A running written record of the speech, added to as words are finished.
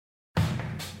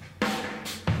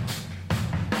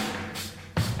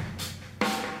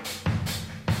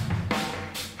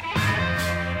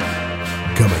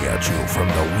at you from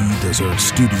the We Deserve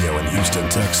studio in Houston,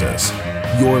 Texas.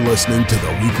 You're listening to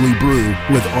The Weekly Brew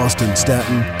with Austin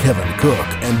Staton, Kevin Cook,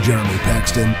 and Jeremy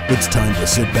Paxton. It's time to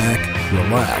sit back,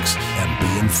 relax, and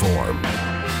be informed.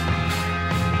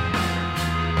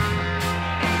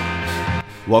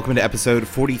 Welcome to episode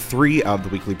 43 of the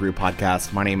Weekly Brew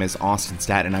podcast. My name is Austin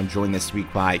Staton, and I'm joined this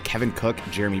week by Kevin Cook,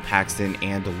 Jeremy Paxton,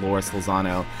 and Dolores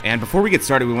Lozano. And before we get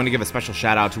started, we want to give a special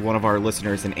shout out to one of our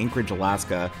listeners in Anchorage,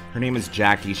 Alaska. Her name is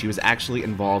Jackie. She was actually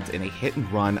involved in a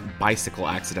hit-and-run bicycle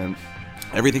accident.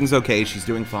 Everything's okay. She's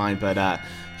doing fine, but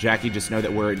Jackie, just know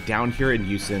that we're down here in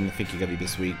Houston thinking of you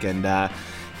this week. And,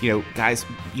 guys,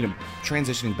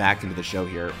 transitioning back into the show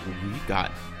here, we've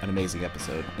got an amazing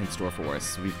episode in store for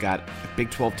us. We've got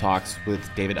Big 12 Talks with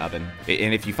David Ubben.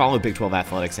 And if you follow Big 12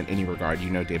 athletics in any regard,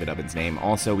 you know David Ubben's name.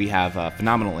 Also, we have a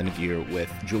phenomenal interview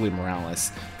with Julia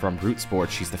Morales from Root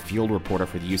Sports. She's the field reporter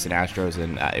for the Houston Astros,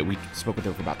 and we spoke with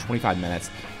her for about 25 minutes.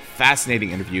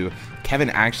 Fascinating interview. Kevin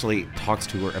actually talks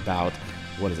to her about,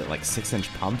 what is it, like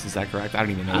 6-inch pumps? Is that correct? I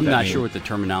don't even know. I'm not sure what the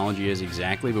terminology is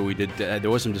exactly, but we did. There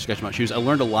was some discussion about shoes. I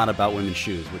learned a lot about women's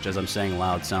shoes, which, as I'm saying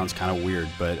aloud, sounds kind of weird,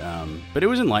 but it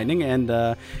was enlightening, and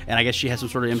I guess she has some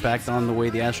sort of impact on the way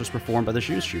the Astros perform by the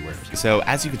shoes she wears. So,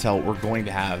 as you can tell, we're going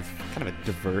to have kind of a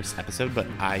diverse episode, but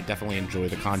I definitely enjoy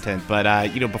the content.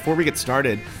 But before we get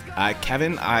started,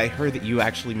 Kevin, I heard that you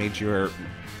actually made your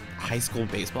high school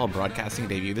baseball broadcasting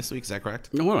debut this week. Is that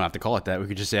correct? No, we don't have to call it that. We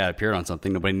could just say I appeared on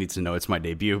something. Nobody needs to know it's my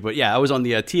debut. But yeah, I was on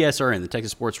the TSRN, the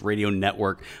Texas Sports Radio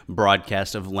Network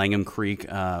broadcast of Langham Creek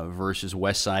versus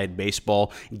Westside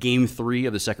Baseball. Game 3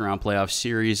 of the second round playoff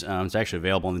series. It's actually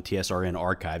available on the TSRN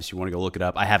archives if you want to go look it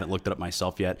up. I haven't looked it up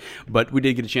myself yet, but we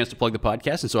did get a chance to plug the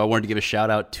podcast, and so I wanted to give a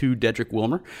shout out to Dedrick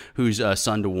Wilmer, whose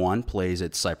son DeJuan plays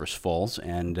at Cypress Falls,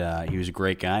 and he was a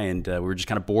great guy, and we were just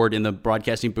kind of bored in the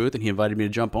broadcasting booth, and he invited me to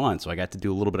jump on. So I got to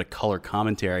do a little bit of color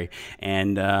commentary,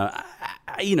 and I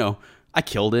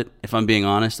killed it. If I'm being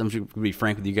honest, I'm just going to be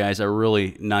frank with you guys. I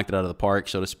really knocked it out of the park,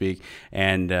 so to speak,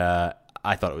 and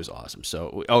I thought it was awesome.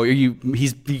 So, you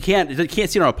can't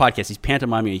see it on a podcast. He's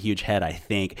pantomiming a huge head, I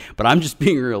think, but I'm just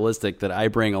being realistic that I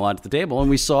bring a lot to the table, and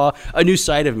we saw a new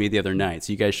side of me the other night.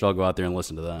 So you guys should all go out there and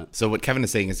listen to that. So what Kevin is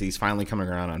saying is he's finally coming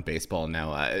around on baseball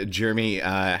now. Jeremy,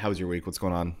 how was your week? What's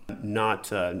going on?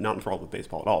 Not enthralled with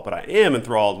baseball at all, but I am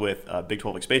enthralled with Big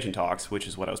 12 expansion talks, which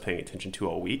is what I was paying attention to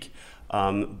all week.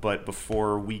 But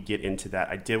before we get into that,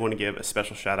 I did want to give a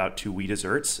special shout out to We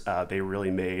Desserts. They really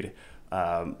made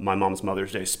my mom's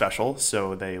Mother's Day special,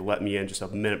 so they let me in just a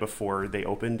minute before they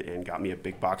opened and got me a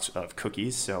big box of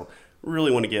cookies. So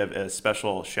really want to give a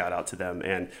special shout out to them,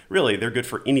 and really they're good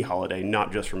for any holiday,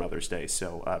 not just for Mother's Day.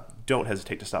 So don't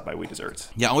hesitate to stop by We Desserts.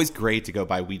 Yeah, always great to go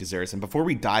by We Desserts. And before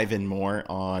we dive in more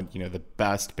on the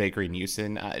best bakery in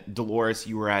Houston, Dolores,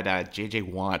 you were at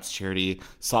JJ Watt's charity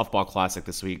softball classic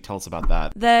this week. Tell us about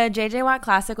that. The JJ Watt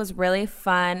Classic was really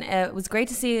fun. It was great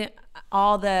to see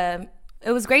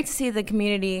the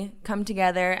community come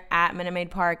together at Minute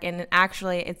Maid Park, and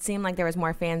actually it seemed like there was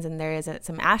more fans than there is at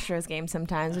some Astros games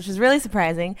sometimes, which is really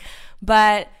surprising.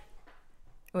 But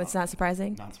it's not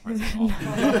surprising. Not surprising at all.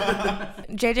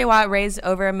 JJ Watt raised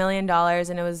over $1 million,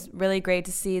 and it was really great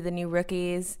to see the new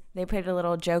rookies. They played a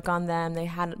little joke on them.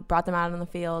 They brought them out on the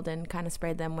field and kind of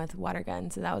sprayed them with water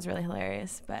guns, so that was really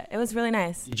hilarious. But it was really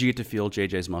nice. Did you get to feel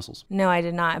JJ's muscles? No, I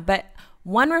did not. But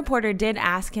one reporter did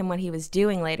ask him what he was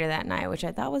doing later that night, which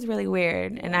I thought was really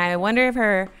weird. And I wonder if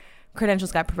her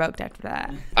credentials got provoked after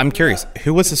that. I'm curious,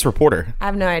 who was this reporter? I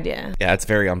have no idea. Yeah, it's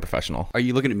very unprofessional. Are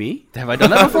you looking at me? Have I done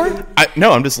that before?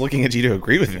 No, I'm just looking at you to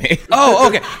agree with me. Oh,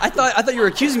 okay. I thought you were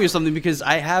accusing me of something because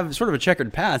I have sort of a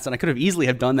checkered past, and I could have easily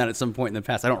have done that at some point in the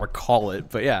past. I don't recall it,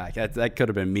 but yeah, that could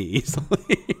have been me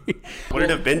easily. Would it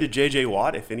have been to JJ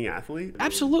Watt, if any athlete?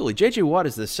 Absolutely. JJ Watt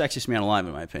is the sexiest man alive,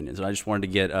 in my opinion. So I just wanted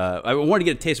to get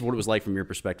a taste of what it was like from your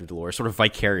perspective, Dolores. Sort of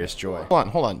vicarious joy.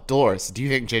 Hold on. Dolores, do you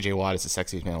think JJ Watt is the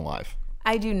sexiest man alive?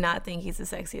 I do not think he's the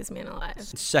sexiest man alive.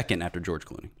 Second after George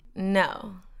Clooney.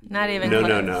 No. Not even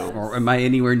close. No. Or am I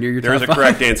anywhere near your top There's a five?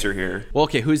 correct answer here. Well,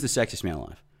 okay, who's the sexiest man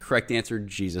alive? Correct answer,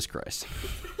 Jesus Christ.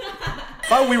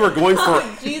 Thought we were going for...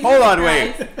 Hold on,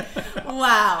 wait.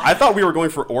 Wow. I thought we were going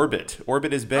for Orbit.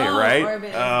 Orbit is Bay, right? Orbit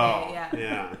is Bay,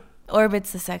 yeah.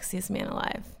 Orbit's the sexiest man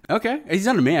alive. Okay. He's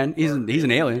not a man. He's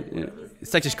an alien. Yeah.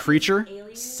 Sexiest creature.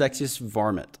 Sexiest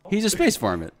varmint. He's a space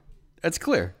varmint. That's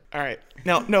clear. All right.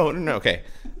 No, okay.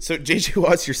 So JJ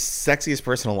Watt's your sexiest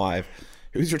person alive.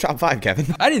 Who's your top 5,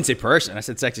 Kevin? I didn't say person. I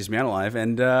said sexiest man alive.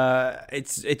 And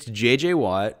it's JJ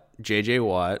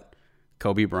Watt,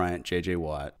 Kobe Bryant, JJ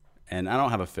Watt, and I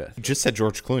don't have a fifth. You just said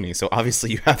George Clooney, so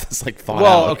obviously you have this thought out.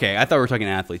 Well, okay, I thought we were talking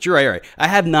athletes. You're right. I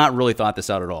have not really thought this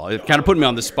out at all. It kind of put me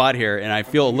on the spot here, and I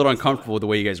feel a little uncomfortable with the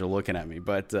way you guys are looking at me.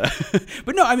 But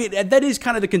but no, I mean, that is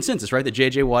kind of the consensus, right? That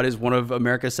J.J. Watt is one of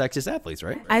America's sexiest athletes,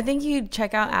 right? I think you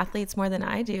check out athletes more than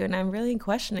I do, and I'm really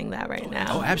questioning that right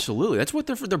now. Oh, absolutely. That's what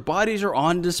their bodies are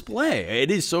on display.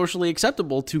 It is socially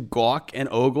acceptable to gawk and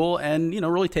ogle and,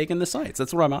 really take in the sights.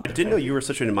 That's what I'm out. I didn't know you were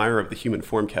such an admirer of the human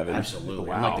form, Kevin. Absolutely.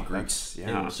 Wow. I like the Greeks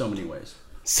in so many ways.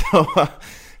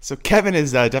 So Kevin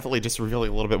is definitely just revealing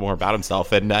a little bit more about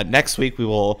himself. And next week we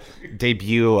will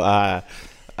debut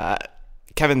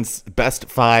Kevin's best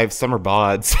 5 summer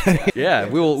bods. Yeah,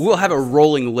 we'll have a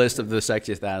rolling list of the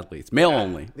sexiest athletes, male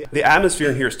only. The atmosphere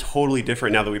in here is totally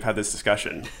different now that we've had this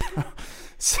discussion.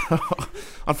 So,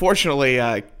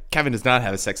 unfortunately, Kevin does not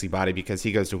have a sexy body because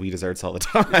he goes to We Desserts all the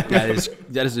time.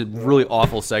 That is a really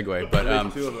awful segue.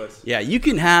 But two of us. Yeah, you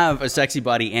can have a sexy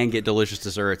body and get delicious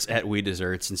desserts at We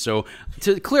Desserts. And so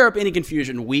to clear up any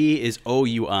confusion, We is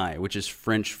OUI, which is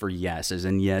French for yes, as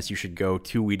in yes, you should go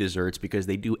to We Desserts because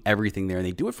they do everything there. And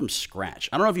they do it from scratch.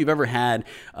 I don't know if you've ever had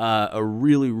a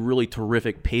really, really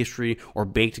terrific pastry or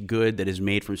baked good that is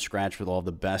made from scratch with all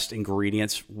the best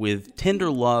ingredients with tender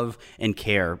love and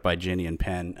care by Jenny and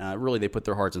Penn. Really, they put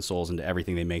their hearts and souls into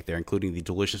everything they make there, including the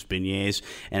delicious beignets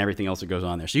and everything else that goes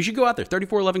on there. So you should go out there,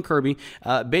 3411 Kirby.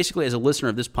 Basically, as a listener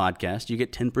of this podcast, you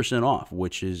get 10% off,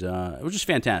 which is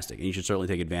fantastic, and you should certainly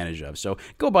take advantage of. So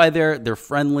go by there. They're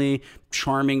friendly,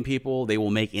 charming people. They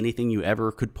will make anything you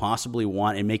ever could possibly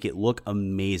want and make it look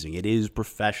amazing. It is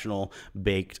professional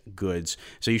baked goods.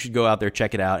 So you should go out there,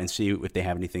 check it out, and see if they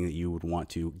have anything that you would want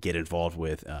to get involved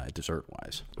with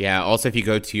dessert-wise. Yeah, also if you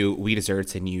go to We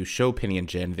Desserts and you show Penny and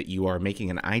Jen that you are making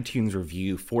an iTunes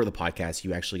review for the podcast,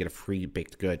 you actually get a free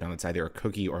baked good. Now it's either a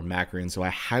cookie or macaroon, so I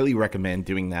highly recommend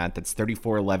doing that. That's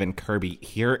 3411 Kirby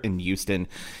here in Houston. And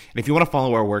if you want to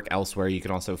follow our work elsewhere, you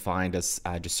can also find us,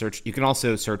 you can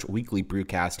also search Weekly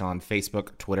Brewcast on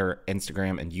Facebook, Twitter,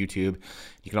 Instagram, and YouTube.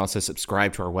 You can also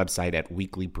subscribe to our website at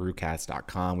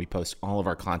weeklybrewcast.com. We post all of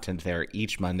our content there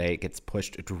each Monday. It gets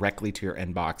pushed directly to your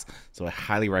inbox, so I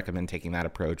highly recommend taking that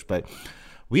approach. But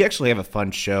we actually have a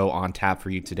fun show on tap for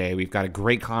you today. We've got a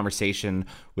great conversation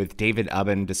with David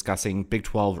Ubben discussing Big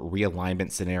 12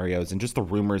 realignment scenarios and just the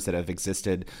rumors that have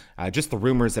existed, just the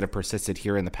rumors that have persisted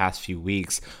here in the past few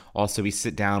weeks. Also, we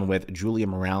sit down with Julia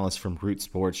Morales from Root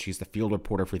Sports. She's the field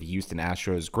reporter for the Houston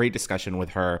Astros. Great discussion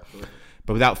with her.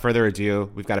 But without further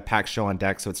ado, we've got a packed show on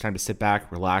deck, so it's time to sit back,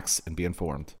 relax, and be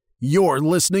informed. You're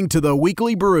listening to The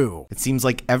Weekly Brew. It seems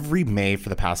like every May for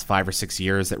the past 5 or 6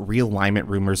 years that realignment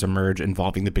rumors emerge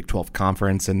involving the Big 12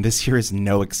 Conference, and this year is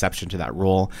no exception to that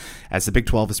rule, as the Big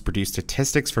 12 has produced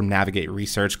statistics from Navigate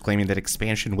Research claiming that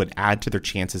expansion would add to their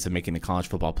chances of making the college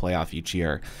football playoff each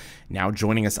year. Now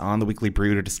joining us on The Weekly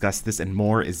Brew to discuss this and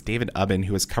more is David Ubben,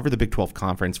 who has covered the Big 12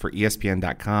 Conference for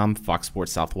ESPN.com, Fox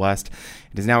Sports Southwest,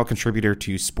 and is now a contributor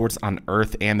to Sports on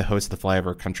Earth and the host of the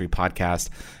Flyover Country podcast.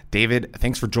 David,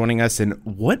 thanks for joining us. And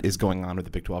what is going on with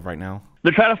the Big 12 right now?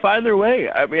 They're trying to find their way.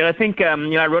 I mean, I think,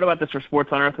 I wrote about this for Sports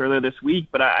on Earth earlier this week,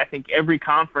 but I think every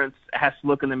conference has to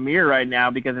look in the mirror right now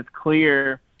because it's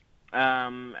clear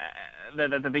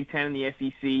that the Big Ten and the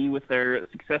SEC, with their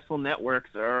successful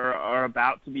networks, are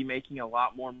about to be making a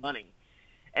lot more money.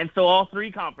 And so all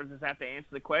three conferences have to answer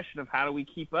the question of how do we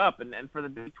keep up. And for the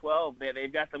Big 12,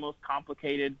 they've got the most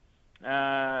complicated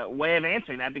way of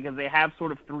answering that because they have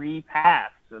sort of three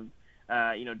paths of,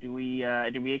 do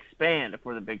we expand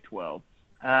for the Big 12?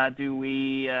 Do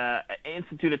we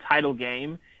institute a title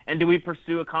game? And do we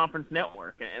pursue a conference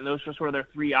network? And those are sort of their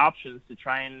three options to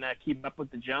try and keep up with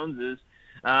the Joneses.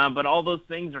 But all those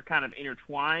things are kind of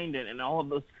intertwined, and all of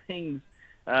those things,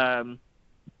 no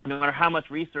matter how much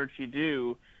research you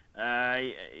do,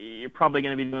 you're probably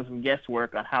going to be doing some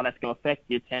guesswork on how that's going to affect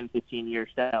you 10, 15 years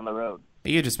down the road.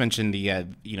 You just mentioned the,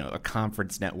 a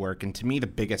conference network, and to me, the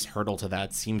biggest hurdle to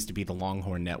that seems to be the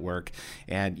Longhorn Network.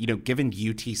 And, given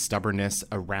UT's stubbornness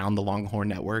around the Longhorn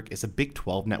Network, is a Big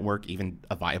 12 network even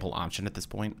a viable option at this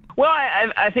point? Well,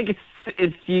 I think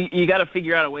it's you got to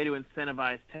figure out a way to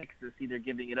incentivize Texas, either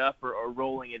giving it up or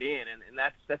rolling it in, and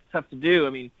that's tough to do. I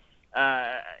mean,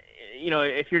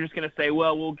 if you're just going to say,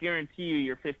 well, we'll guarantee you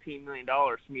your $15 million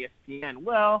from ESPN,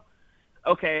 well,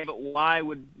 okay, but why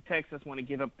would Texas want to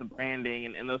give up the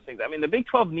branding and those things? I mean, the Big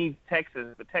 12 needs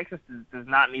Texas, but Texas does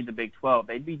not need the Big 12.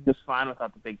 They'd be just fine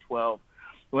without the Big 12.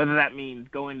 Whether that means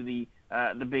going to the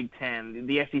Big 10,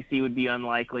 the SEC would be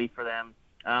unlikely for them,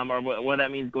 or whether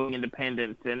that means going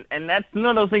independent. And that's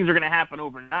none of those things are going to happen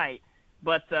overnight.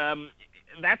 But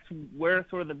that's where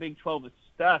sort of the Big 12 is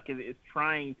stuck, is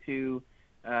trying to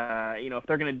if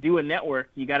they're going to do a network,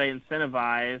 you got to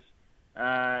incentivize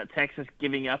Texas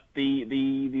giving up the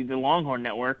Longhorn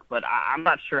network, but I'm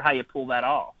not sure how you pull that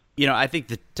off. I think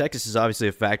that Texas is obviously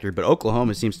a factor, but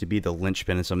Oklahoma seems to be the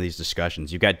linchpin in some of these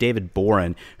discussions. You've got David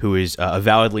Boren, who is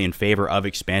avowedly in favor of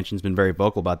expansion, has been very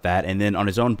vocal about that. And then on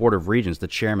his own Board of Regents, the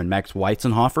chairman, Max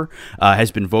Weitzenhofer, has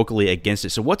been vocally against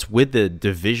it. So what's with the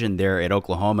division there at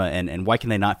Oklahoma, and why can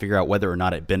they not figure out whether or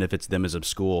not it benefits them as a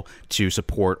school to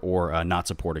support or not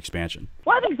support expansion?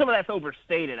 Well, I think some of that's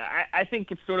overstated. I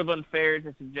think it's sort of unfair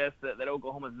to suggest that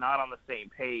Oklahoma's not on the same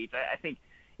page. I think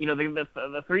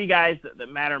the three guys that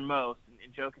matter most,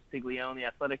 and Joe Castiglione, the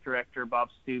athletic director, Bob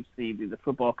Stoops, the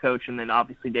football coach, and then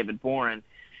obviously David Boren,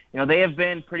 they have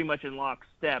been pretty much in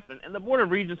lockstep. And the Board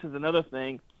of Regents is another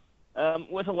thing,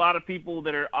 with a lot of people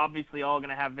that are obviously all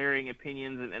going to have varying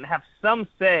opinions and have some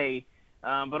say,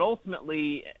 but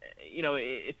ultimately,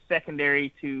 it's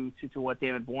secondary to what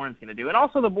David Boren's going to do. And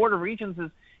also the Board of Regents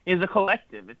is a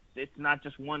collective. It's not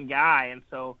just one guy, and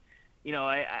so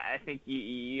I think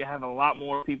you have a lot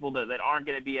more people that aren't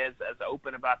going to be as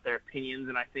open about their opinions,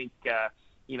 and I think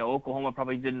Oklahoma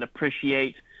probably didn't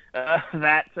appreciate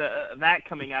that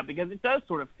coming out, because it does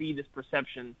sort of feed this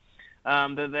perception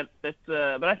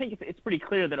but I think it's pretty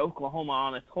clear that Oklahoma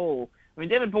on its whole,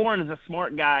 David Boren is a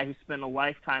smart guy who spent a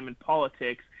lifetime in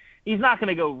politics. He's not going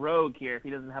to go rogue here if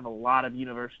he doesn't have a lot of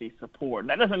university support.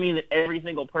 That doesn't mean that every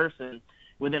single person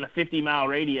within a 50-mile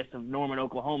radius of Norman,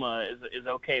 Oklahoma is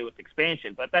okay with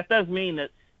expansion. But that does mean that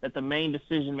the main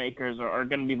decision makers are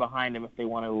going to be behind him if they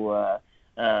want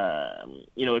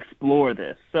to explore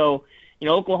this. So,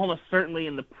 Oklahoma's certainly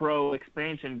in the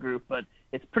pro-expansion group, but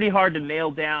it's pretty hard to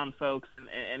nail down folks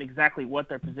and exactly what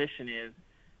their position is,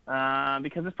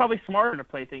 because it's probably smarter to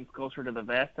play things closer to the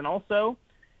vest. And also,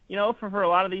 for a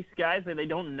lot of these guys, they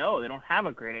don't know. They don't have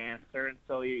a great answer, and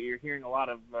so you're hearing a lot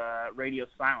of radio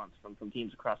silence from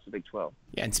teams across the Big 12.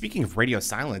 Yeah, and speaking of radio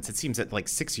silence, it seems that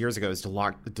 6 years ago, it was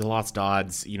DeLoss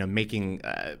Dodds, making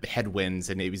headwinds,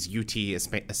 and it was UT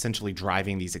essentially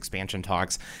driving these expansion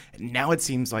talks. Now it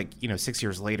seems like 6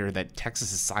 years later that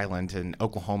Texas is silent and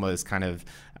Oklahoma is kind of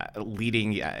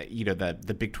leading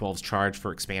the Big 12's charge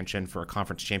for expansion for a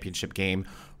conference championship game.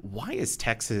 Why is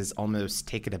Texas almost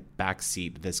taking a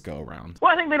backseat this go around?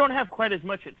 Well, I think they don't have quite as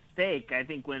much at stake. I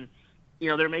think when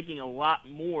they're making a lot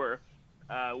more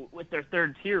with their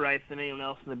third tier rights than anyone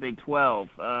else in the Big 12.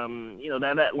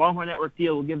 That Longhorn Network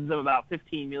deal gives them about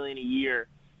 $15 million a year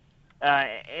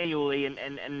annually,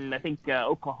 and I think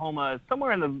Oklahoma is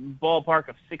somewhere in the ballpark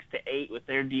of 6 to 8 with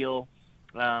their deal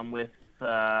with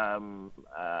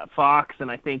Fox, and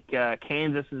I think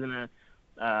Kansas is in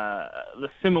the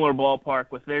similar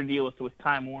ballpark with their deal with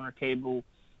Time Warner Cable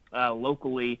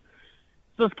locally.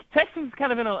 So Texas is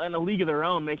kind of in a league of their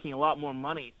own, making a lot more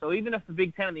money. So even if the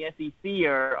Big Ten and the SEC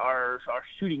are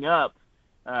shooting up,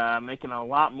 making a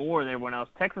lot more than everyone else,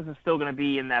 Texas is still going to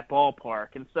be in that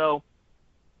ballpark. And so,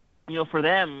 for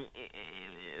them,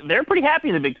 they're pretty happy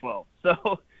in the Big 12.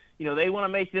 So, they want to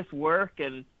make this work,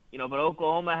 and but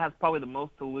Oklahoma has probably the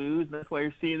most to lose, and that's why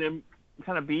you're seeing them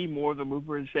kind of be more of a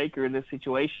mover and shaker in this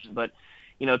situation. But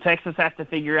Texas has to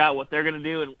figure out what they're going to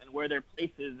do and where their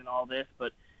place is in all this.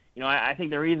 But I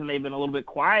think the reason they've been a little bit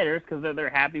quieter is because they're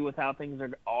happy with how things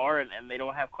are and they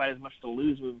don't have quite as much to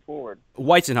lose moving forward.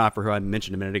 Weitzenhofer, who I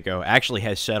mentioned a minute ago, actually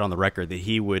has said on the record that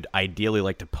he would ideally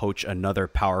like to poach another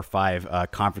Power 5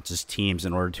 conference's teams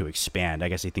in order to expand. I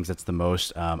guess he thinks that's the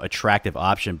most attractive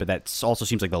option, but that also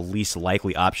seems like the least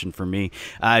likely option for me.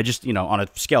 Just, on a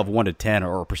scale of 1 to 10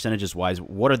 or percentages-wise,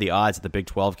 what are the odds that the Big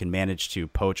 12 can manage to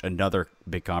poach another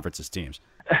big conference's teams?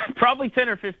 Probably 10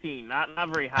 or 15, not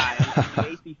very high.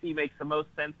 The ACC makes the most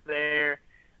sense there.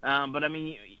 But,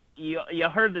 you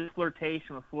heard this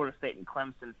flirtation with Florida State and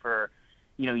Clemson for,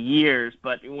 years.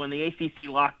 But when the ACC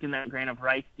locked in that grant of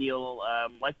rights deal,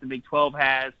 like the Big 12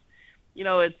 has,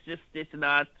 it's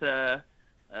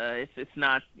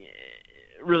not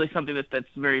really something that's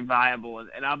very viable.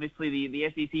 And obviously the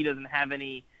SEC doesn't have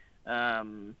any,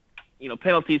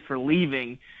 penalties for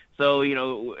leaving. So,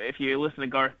 if you listen to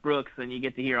Garth Brooks, then you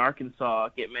get to hear Arkansas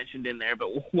get mentioned in there.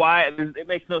 But why? It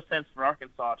makes no sense for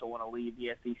Arkansas to want to leave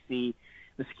the SEC.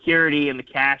 The security and the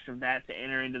cash of that to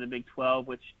enter into the Big 12,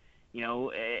 which,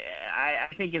 I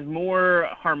think is more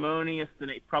harmonious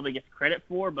than it probably gets credit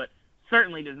for, but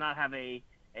certainly does not have a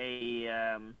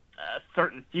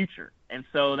certain future. And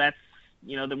so that's,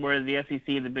 whereas the SEC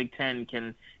and the Big 10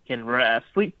 can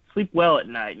sleep well at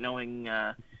night knowing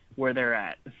where they're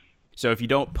at. So if you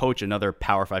don't poach another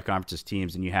Power 5 conferences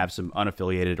teams and you have some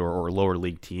unaffiliated or lower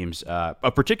league teams,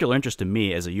 of particular interest to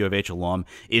me as a U of H alum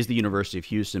is the University of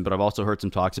Houston, but I've also heard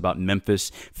some talks about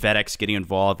Memphis, FedEx getting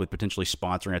involved with potentially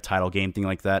sponsoring a title game, thing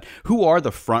like that. Who are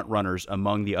the front runners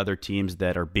among the other teams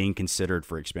that are being considered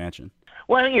for expansion?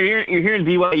 Well, I think you're hearing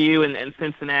BYU and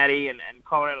Cincinnati and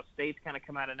Colorado State's kind of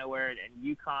come out of nowhere, and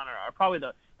UConn are probably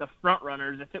the front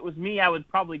runners. If it was me, I would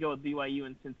probably go with BYU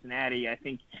and Cincinnati. I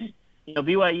think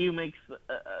BYU makes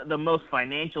the most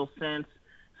financial sense.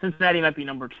 Cincinnati might be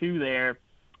number 2 there.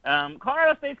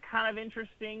 Colorado State's kind of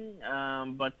interesting,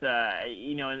 but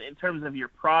in terms of your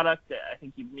product, I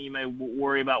think you may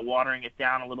worry about watering it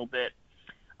down a little bit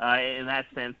in that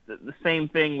sense. The same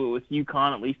thing with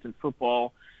UConn, at least in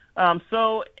football.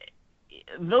 So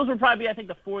those would probably be, I think,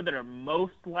 the 4 that are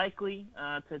most likely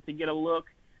to get a look.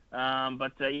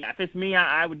 But if it's me,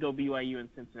 I would go BYU and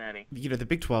Cincinnati. The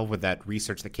Big 12, with that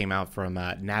research that came out from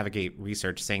Navigate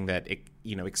Research saying that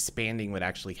expanding would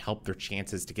actually help their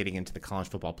chances to getting into the college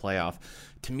football playoff.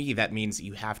 To me, that means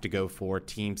you have to go for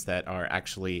teams that are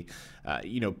actually,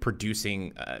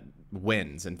 producing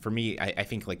wins. And for me, I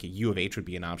think like a U of H would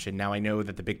be an option. Now, I know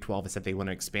that the Big 12 has said they want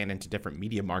to expand into different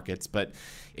media markets, but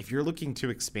if you're looking to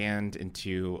expand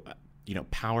into,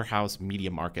 powerhouse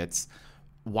media markets,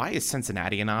 why is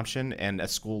Cincinnati an option and a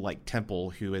school like Temple,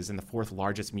 who is in the 4th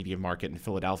largest media market in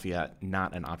Philadelphia,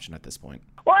 not an option at this point?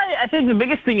 Well, I think the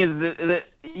biggest thing is that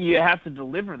you have to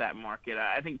deliver that market.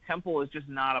 I think Temple is just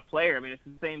not a player. I mean, it's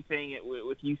the same thing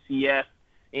with UCF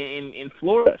in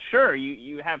Florida. Sure,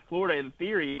 you have Florida in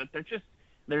theory, but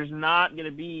there's not going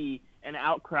to be an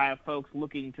outcry of folks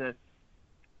looking to,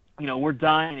 we're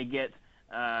dying to get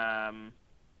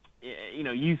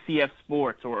UCF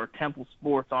Sports or Temple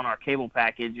Sports on our cable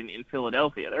package in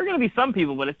Philadelphia. There are going to be some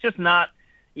people, but it's just not,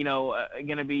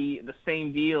 going to be the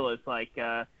same deal as like,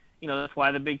 that's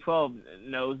why the Big 12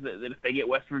 knows that if they get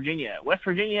West Virginia,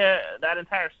 that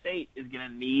entire state is going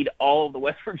to need all of the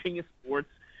West Virginia sports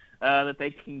that they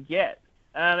can get.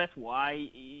 That's why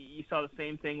you saw the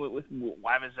same thing with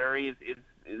why Missouri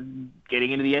is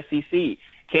getting into the SEC.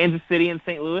 Kansas City and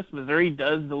St. Louis, Missouri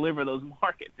does deliver those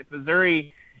markets. If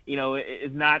Missouri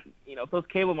is not, if those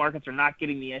cable markets are not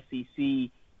getting the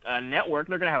SEC network,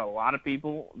 they're going to have a lot of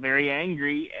people very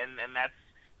angry, and that's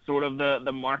sort of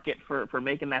the market for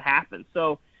making that happen.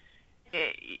 So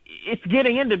it's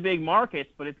getting into big markets,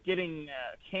 but it's getting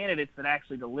candidates that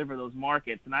actually deliver those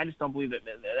markets, and I just don't believe that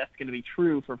that's going to be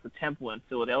true for Temple and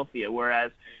Philadelphia,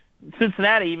 whereas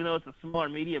Cincinnati, even though it's a smaller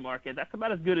media market, that's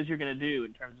about as good as you're going to do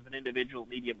in terms of an individual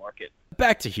media market.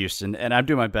 Back to Houston, and I'm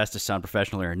doing my best to sound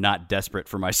professional here, not desperate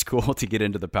for my school to get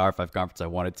into the Power 5 conference I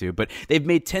wanted to, but they've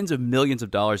made tens of millions of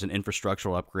dollars in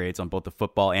infrastructural upgrades on both the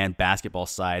football and basketball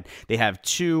side. They have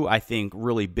 2, I think,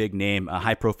 really big-name,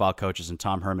 high-profile coaches in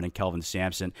Tom Herman and Kelvin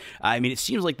Sampson. I mean, it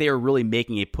seems like they are really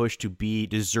making a push to be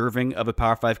deserving of a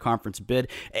Power 5 conference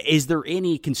bid. Is there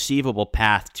any conceivable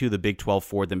path to the Big 12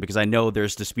 for them? Because I know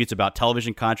there's disputes about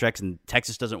television contracts, and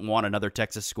Texas doesn't want another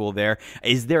Texas school there.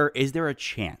 Is there a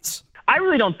chance? I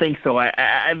really don't think so.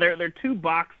 They're too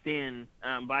boxed in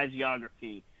by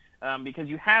geography because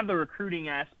you have the recruiting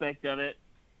aspect of it.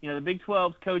 The Big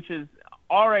 12's coaches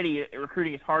already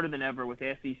recruiting is harder than ever with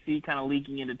the SEC kind of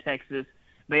leaking into Texas,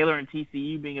 Baylor and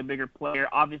TCU being a bigger player.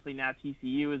 Obviously now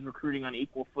TCU is recruiting on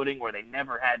equal footing where they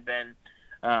never had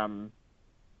been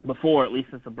before, at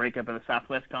least since the breakup of the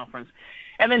Southwest Conference.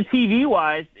 And then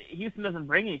TV-wise, Houston doesn't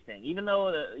bring anything, even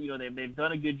though they've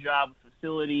done a good job with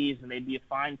facilities and they'd be a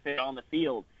fine fit on the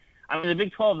field. I mean, the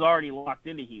Big 12 is already locked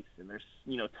into Houston. There's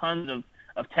tons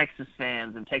of Texas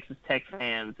fans and Texas Tech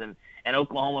fans and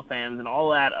Oklahoma fans and all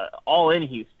that, all in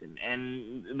Houston.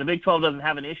 And the Big 12 doesn't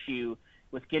have an issue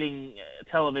with getting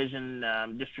television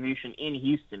distribution in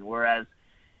Houston, whereas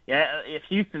if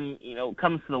Houston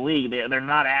comes to the league, they're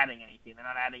not adding anything. They're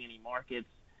not adding any markets.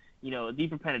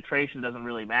 Deeper penetration doesn't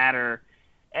really matter.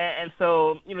 And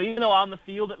so, even though on the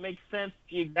field it makes sense,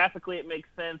 geographically it makes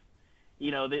sense,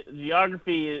 the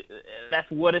geography, that's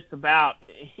what it's about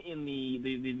in the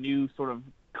new sort of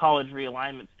college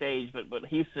realignment stage. But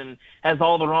Houston has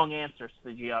all the wrong answers to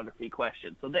the geography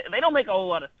question. So they don't make a whole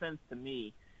lot of sense to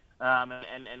me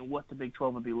and what the Big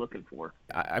 12 would be looking for.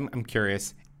 I'm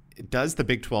curious. Does the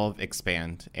Big 12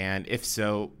 expand? And if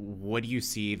so, what do you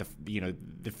see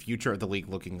the future of the league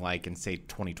looking like in, say,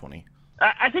 2020?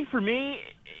 I think for me,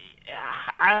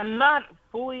 I'm not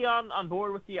fully on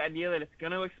board with the idea that it's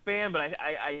going to expand, but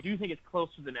I do think it's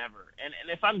closer than ever. And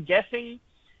if I'm guessing,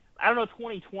 I don't know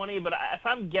 2020, but if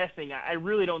I'm guessing, I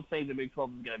really don't think the Big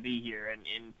 12 is going to be here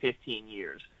in 15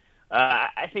 years.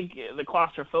 I think the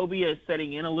claustrophobia is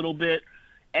setting in a little bit.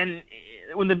 And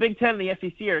when the Big Ten and the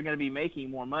SEC are going to be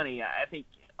making more money, I think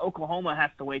Oklahoma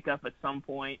has to wake up at some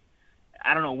point.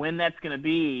 I don't know when that's going to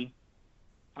be,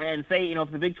 and say,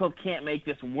 if the Big 12 can't make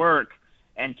this work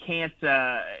and can't,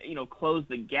 close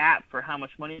the gap for how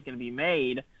much money is going to be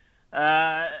made,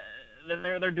 then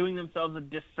they're doing themselves a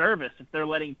disservice if they're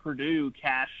letting Purdue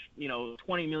cash,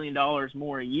 $20 million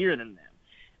more a year than them.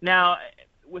 Now,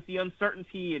 with the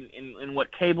uncertainty in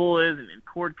what cable is and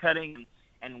cord cutting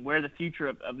and where the future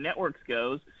of networks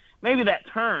goes, maybe that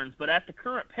turns. But at the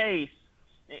current pace,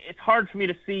 it's hard for me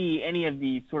to see any of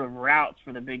these sort of routes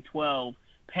for the Big 12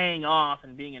 paying off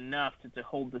and being enough to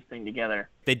hold this thing together.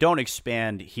 If they don't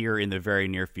expand here in the very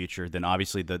near future, then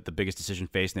obviously the biggest decision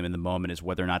facing them in the moment is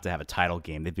whether or not to have a title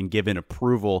game. They've been given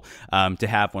approval to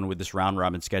have one with this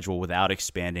round-robin schedule without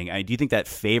expanding. Do you think that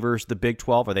favors the Big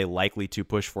 12? Are they likely to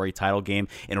push for a title game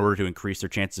in order to increase their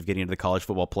chances of getting into the college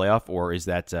football playoff, or is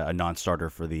that a non-starter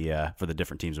for the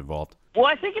different teams involved? Well,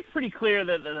 I think it's pretty clear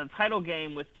that the title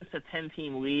game with just a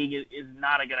 10-team league is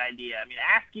not a good idea. I mean,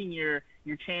 asking your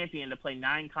champion to play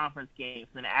 9 conference games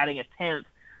and then adding a 10th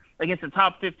against a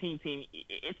top 15 team,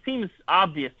 it seems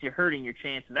obvious you're hurting your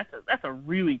chances. That's a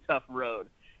really tough road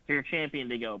for your champion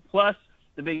to go. Plus,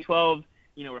 the Big 12,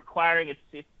 requiring its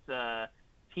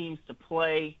teams to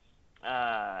play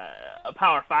a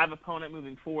Power 5 opponent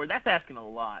moving forward, that's asking a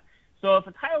lot. So if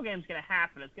a title game is going to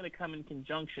happen, it's going to come in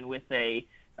conjunction with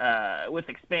with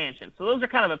expansion. So those are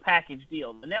kind of a package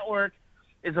deal. The network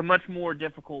is a much more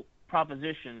difficult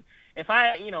proposition.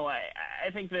 I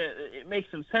think that it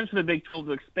makes some sense for the Big 12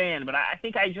 to expand, but I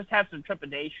think I just have some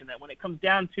trepidation that when it comes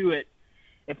down to it,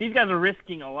 if these guys are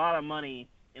risking a lot of money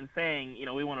in saying,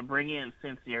 we want to bring in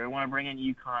Cincy, or we want to bring in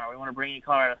UConn, or we want to bring in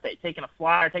Colorado State, taking a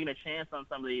flyer, taking a chance on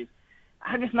some of these,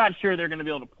 I'm just not sure they're going to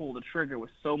be able to pull the trigger with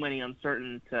so many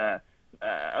uncertain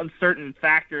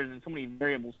factors and so many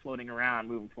variables floating around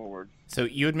moving forward. So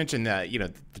you had mentioned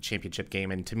the championship game,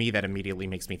 and to me that immediately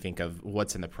makes me think of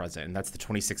what's in the present, and that's the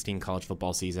 2016 college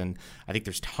football season. I think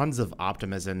there's tons of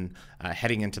optimism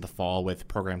heading into the fall with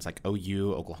programs like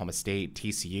OU, Oklahoma State,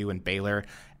 TCU, and Baylor.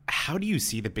 How do you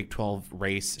see the Big 12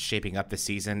 race shaping up this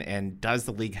season, and does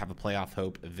the league have a playoff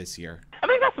hope this year? I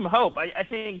think that's some hope. I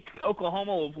think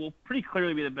Oklahoma will pretty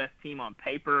clearly be the best team on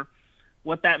paper.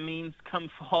 What that means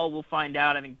come fall, we'll find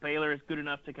out. I think Baylor is good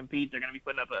enough to compete. They're going to be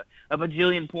putting up a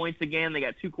bajillion points again. They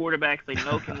got 2 quarterbacks they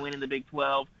know can win in the Big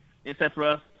 12, in Seth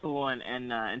Russell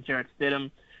and Jarrett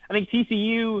Stidham. I think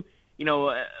TCU,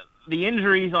 the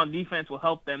injuries on defense will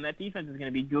help them. That defense is going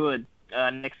to be good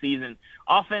next season.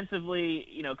 Offensively,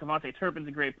 Kavontae Turpin's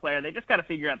a great player. They just got to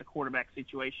figure out the quarterback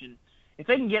situation. If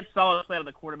they can get solid play out of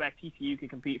the quarterback, TCU can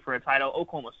compete for a title.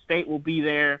 Oklahoma State will be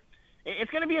there.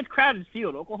 It's going to be a crowded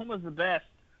field. Oklahoma's the best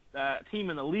team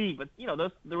in the league, but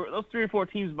those 3 or 4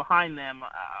 teams behind them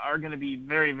are going to be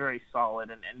very, very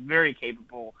solid and very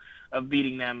capable of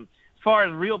beating them. As far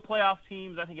as real playoff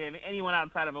teams, I think anyone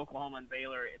outside of Oklahoma and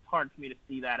Baylor, it's hard for me to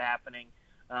see that happening.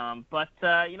 But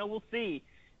we'll see.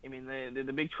 I mean,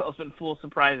 the Big 12's been full of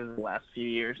surprises the last few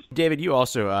years. David, you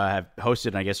also have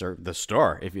hosted, I guess, or the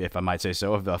star, if I might say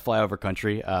so, of the Flyover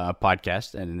Country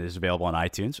podcast, and it is available on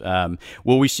iTunes.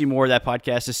 Will we see more of that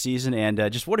podcast this season? And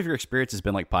just what have your experiences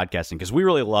been like podcasting? Because we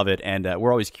really love it, and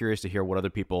we're always curious to hear what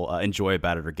other people enjoy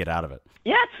about it or get out of it.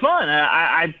 Yeah, it's fun.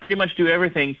 I pretty much do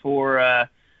everything for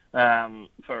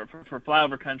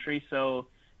Flyover Country, so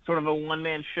sort of a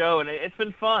one-man show, and it's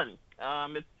been fun.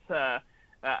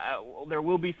 There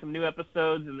will be some new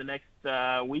episodes in the next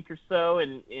week or so,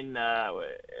 in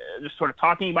just sort of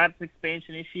talking about this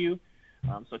expansion issue.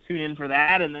 So tune in for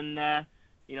that, and then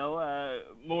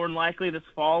more than likely this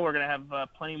fall we're going to have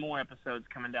plenty more episodes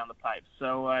coming down the pipe.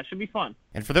 So it should be fun.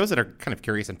 And for those that are kind of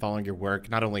curious and following your work,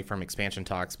 not only from expansion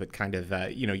talks, but kind of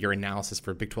your analysis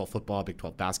for Big 12 football, Big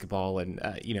 12 basketball, and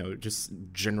just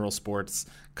general sports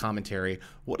commentary,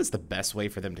 what is the best way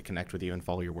for them to connect with you and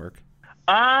follow your work?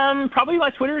 Probably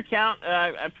my Twitter account.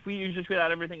 We usually tweet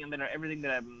out everything that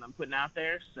I'm putting out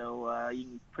there, so you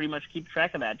can pretty much keep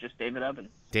track of that. Just David Ubben.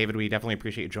 David, we definitely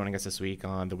appreciate you joining us this week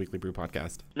on the Weekly Brew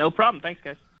podcast. No problem. Thanks,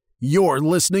 guys. You're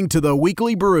listening to the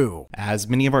Weekly Brew. As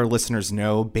many of our listeners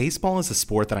know, baseball is the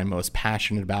sport that I'm most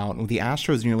passionate about. And with the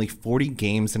Astros nearly 40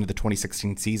 games into the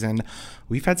 2016 season,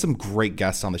 we've had some great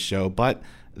guests on the show, but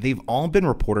they've all been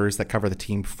reporters that cover the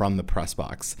team from the press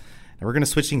box. And we're going to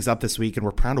switch things up this week, and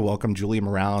we're proud to welcome Julia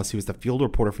Morales, who is the field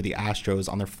reporter for the Astros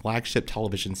on their flagship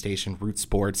television station, Root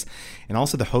Sports, and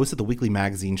also the host of the weekly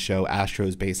magazine show,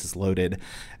 Astros Bases Loaded.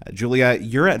 Julia,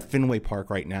 you're at Fenway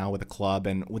Park right now with the club,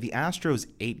 and with the Astros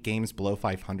 8 games below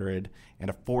 500 and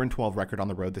a 4-12 record on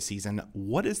the road this season.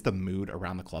 What is the mood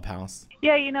around the clubhouse?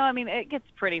 Yeah, I mean, it gets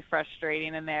pretty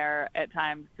frustrating in there at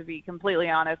times, to be completely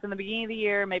honest. In the beginning of the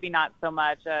year, maybe not so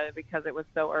much because it was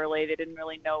so early. They didn't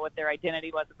really know what their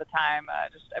identity was at the time.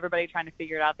 Just everybody trying to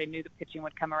figure it out. They knew the pitching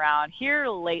would come around. Here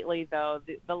lately, though,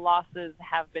 the losses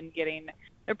have been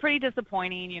they're pretty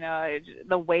disappointing,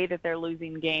 the way that they're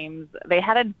losing games. They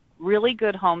had a really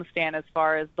good homestand as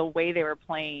far as the way they were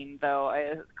playing,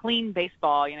 though. Clean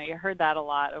baseball, you heard that a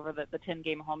lot over the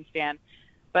 10-game homestand.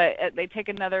 But they take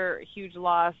another huge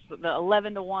loss, the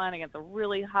 11-1 against a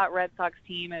really hot Red Sox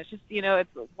team. And it's just, it's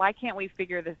why can't we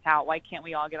figure this out? Why can't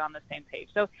we all get on the same page?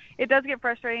 So it does get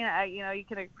frustrating. You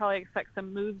can probably expect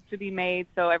some moves to be made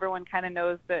so everyone kind of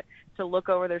knows to look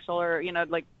over their shoulder,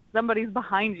 like somebody's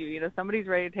behind you, somebody's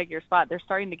ready to take your spot. They're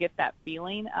starting to get that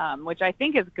feeling, which I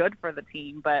think is good for the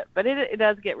team. But it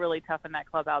does get really tough in that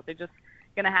clubhouse. They're just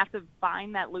going to have to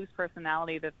find that loose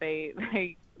personality that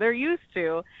they're used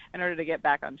to in order to get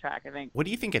back on track, I think. What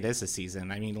do you think it is this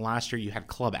season? I mean, last year you had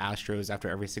Club Astros after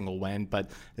every single win,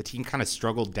 but the team kind of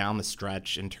struggled down the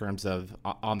stretch in terms of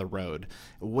on the road.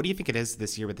 What do you think it is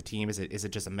this year with the team? Is it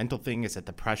just a mental thing? Is it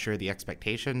the pressure, the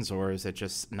expectations, or is it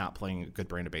just not playing a good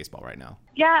brand of baseball right now?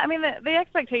 Yeah, I mean, the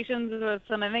expectations was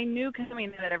something they knew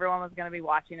coming in that everyone was going to be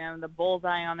watching them, the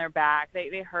bullseye on their back.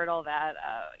 They heard all that.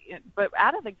 But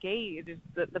out of the gate,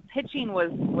 the pitching was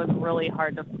really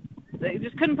hard to. They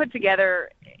just couldn't put together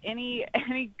any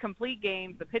complete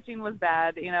games. The pitching was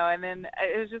bad, and then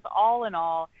it was just all in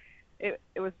all, it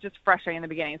was just frustrating in the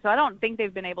beginning. So I don't think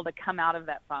they've been able to come out of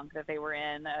that funk that they were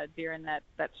in during that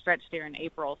stretch during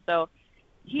April. So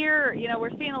here,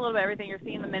 we're seeing a little bit of everything. You're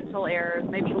seeing the mental errors,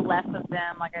 maybe less of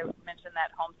them. Like I mentioned, that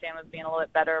homestand was being a little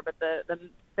bit better, but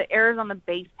the errors on the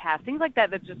base pass, things like that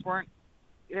just weren't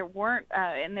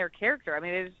in their character. I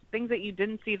mean, it's things that you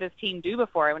didn't see this team do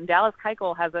before. When Dallas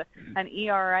Keuchel has an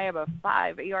ERA above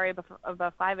 5,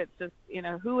 it's just,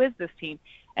 who is this team?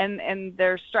 And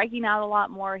they're striking out a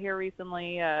lot more here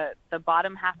recently. The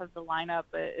bottom half of the lineup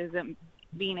isn't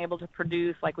being able to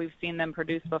produce like we've seen them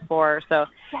produce before. So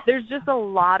there's just a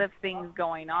lot of things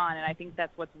going on, and I think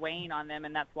that's what's weighing on them,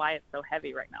 and that's why it's so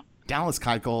heavy right now. Dallas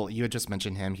Keuchel, you had just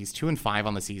mentioned him. He's 2-5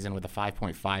 on the season with a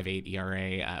 5.58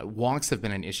 ERA. Walks have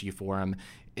been an issue for him.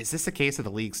 Is this a case of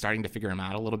the league starting to figure him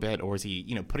out a little bit, or is he,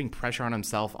 putting pressure on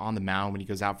himself on the mound when he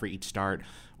goes out for each start,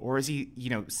 or is he,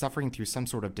 suffering through some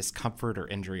sort of discomfort or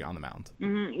injury on the mound?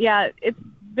 Mm-hmm. Yeah, it's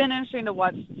been interesting to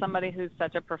watch somebody who's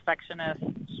such a perfectionist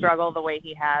struggle the way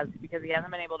he has, because he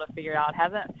hasn't been able to figure it out.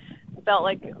 Hasn't felt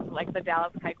like the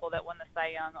Dallas Keuchel that won the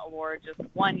Cy Young Award just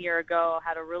 1 year ago,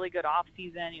 had a really good off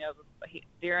season.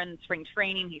 During spring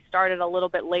training, he started a little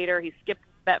bit later. He skipped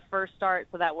that first start,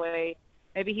 so that way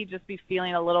maybe he'd just be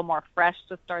feeling a little more fresh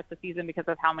to start the season because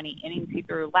of how many innings he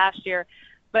threw last year.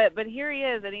 But here he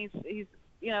is, and he's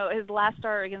his last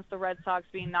start against the Red Sox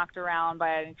being knocked around by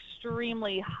an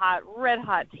extremely red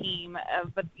hot team.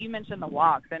 But you mentioned the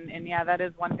walks, and yeah, that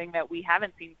is one thing that we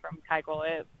haven't seen from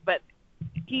Keuchel. But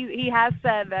he has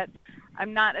said that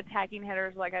I'm not attacking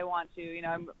hitters like I want to.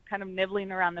 I'm kind of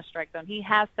nibbling around the strike zone. He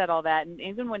has said all that, and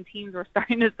even when teams were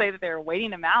starting to say that they were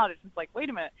waiting him out, it's just like, wait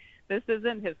a minute, this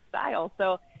isn't his style.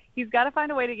 So he's got to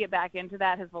find a way to get back into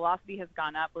that. His velocity has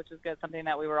gone up, which is good, something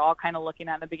that we were all kind of looking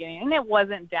at in the beginning. And it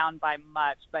wasn't down by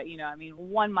much, but,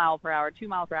 1 mile per hour, 2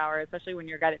 miles per hour, especially when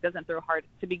you're a guy that doesn't throw hard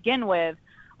to begin with,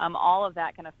 all of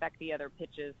that can affect the other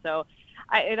pitches. So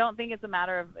I don't think it's a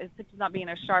matter of his pitches not being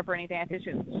as sharp or anything. I think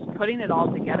it's just putting it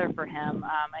all together for him.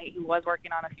 He was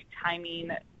working on a few timing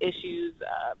issues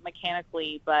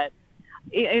mechanically, but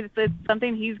it's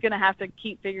something he's going to have to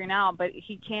keep figuring out, but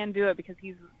he can do it because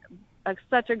he's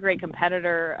such a great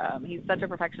competitor. He's such a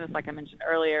perfectionist, like I mentioned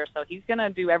earlier. So he's going to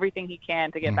do everything he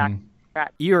can to get back.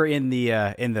 You're in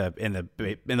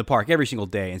the park every single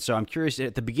day, and so I'm curious.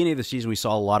 At the beginning of the season, we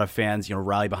saw a lot of fans,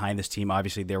 rally behind this team.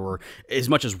 Obviously, there were as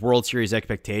much as World Series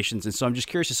expectations, and so I'm just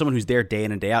curious, as someone who's there day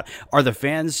in and day out, are the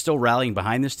fans still rallying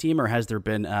behind this team, or has there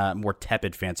been more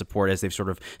tepid fan support as they've sort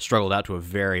of struggled out to a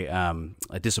very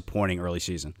disappointing early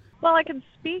season? Well, I can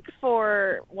speak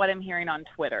for what I'm hearing on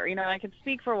Twitter. I can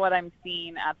speak for what I'm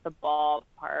seeing at the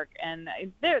ballpark, and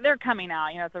they're coming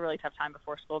out. It's a really tough time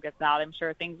before school gets out. I'm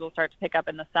sure things will start to pick up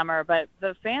in the summer, but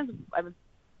the fans,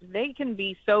 they can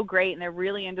be so great, and they're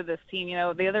really into this team.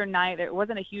 The other night there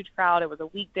wasn't a huge crowd. It was a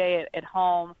weekday at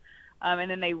home,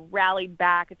 and then they rallied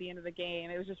back at the end of the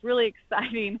game. It was just really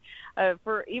exciting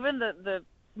for even the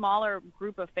smaller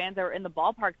group of fans that were in the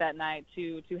ballpark that night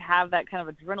to have that kind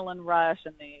of adrenaline rush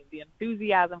and the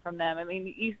enthusiasm from them. I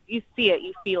mean, you see it,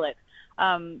 you feel it.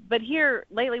 But here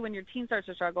lately, when your team starts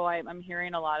to struggle, I'm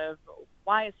hearing a lot of,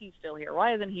 why is he still here?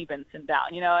 Why hasn't he been sent down?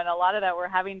 And a lot of that we're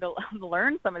having to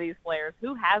learn some of these players.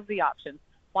 Who has the options?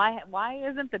 Why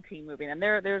isn't the team moving? And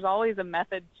there's always a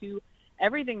method to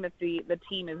everything that the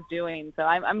team is doing. So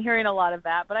I'm hearing a lot of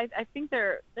that, but I think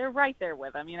they're right there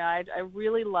with them. I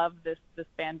really love this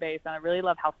fan base, and I really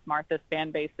love how smart this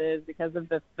fan base is because of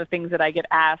the things that I get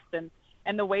asked and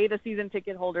the way the season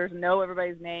ticket holders know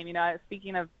everybody's name.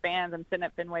 Speaking of fans, I'm sitting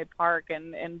at Fenway Park,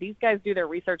 and these guys do their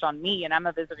research on me, and I'm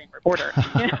a visiting reporter.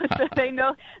 So they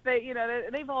know that,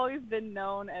 they've always been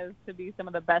known as to be some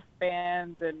of the best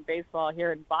fans in baseball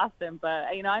here in Boston. But,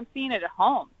 I'm seeing it at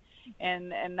home.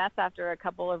 And that's after a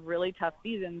couple of really tough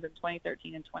seasons in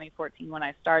 2013 and 2014 when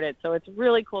I started. So it's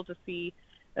really cool to see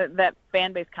that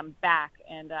fan base come back,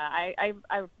 and I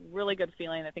have a really good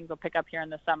feeling that things will pick up here in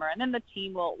the summer, and then the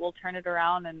team will turn it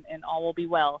around, and all will be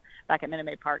well back at Minute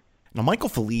Maid Park. Now, Michael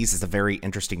Feliz is a very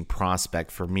interesting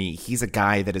prospect for me. He's a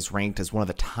guy that is ranked as one of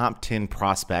the top 10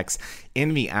 prospects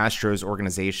in the Astros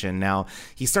organization. Now,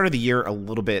 he started the year a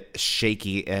little bit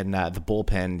shaky in the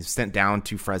bullpen. He's sent down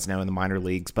to Fresno in the minor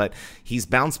leagues, but he's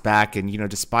bounced back. And,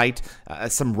 despite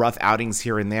some rough outings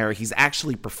here and there, he's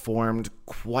actually performed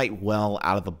quite well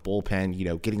out of the bullpen,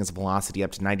 getting his velocity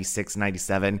up to 96,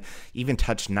 97, even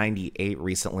touched 98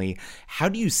 recently. How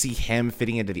do you see him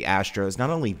fitting into the Astros, not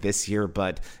only this year,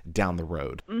 but down the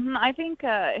road? I think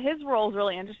his role is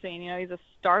really interesting. He's a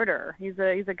starter. He's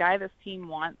a guy this team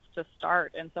wants to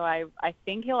start, and so I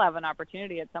think he'll have an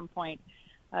opportunity at some point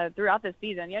throughout this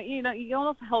season. You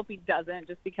almost hope he doesn't,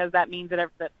 just because that means that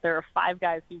there are 5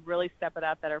 guys who really step it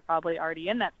up that are probably already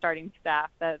in that starting staff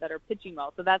that are pitching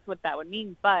well. So that's what that would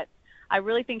mean. But I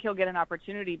really think he'll get an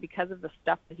opportunity because of the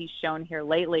stuff that he's shown here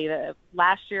lately.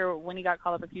 Last year, when he got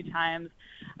called up a few times,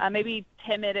 maybe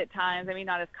timid at times, maybe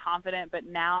not as confident, but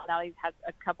now he's had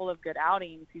a couple of good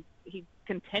outings. He's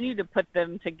continued to put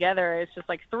them together. It's just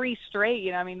like 3 straight.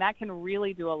 That can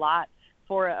really do a lot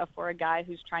for a guy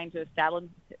who's trying to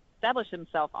establish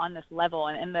himself on this level.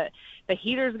 And the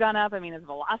heater's gone up. His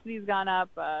velocity's gone up,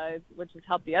 which has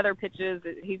helped the other pitches.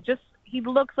 He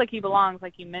looks like he belongs,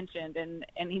 like you mentioned,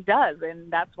 and he does,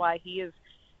 and that's why he is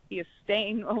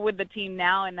staying with the team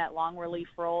now in that long relief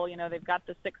role. They've got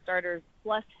the 6 starters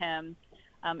plus him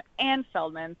and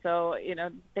Feldman, so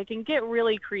they can get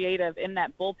really creative in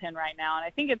that bullpen right now. And I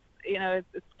think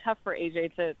it's tough for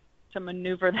AJ to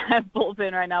maneuver that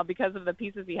bullpen right now because of the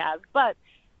pieces he has, but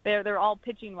they're all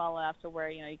pitching well enough to where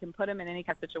you can put them in any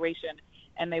kind of situation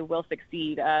and they will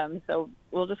succeed. So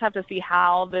we'll just have to see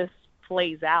how this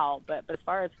plays out, but as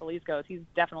far as Feliz goes, he's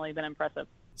definitely been impressive.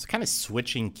 So kind of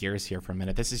switching gears here for a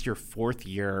minute. This is your 4th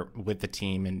year with the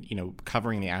team and,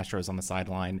 covering the Astros on the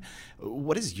sideline.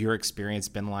 What has your experience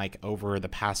been like over the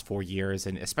past 4 years,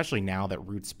 and especially now that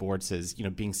Root Sports is,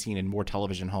 being seen in more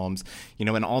television homes,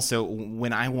 and also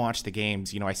when I watch the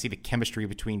games, I see the chemistry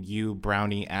between you,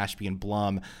 Brownie, Ashby, and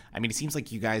Blum. It seems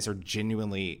like you guys are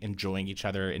genuinely enjoying each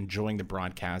other, enjoying the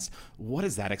broadcast. What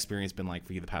has that experience been like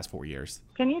for you the past 4 years?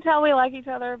 Can you tell we like each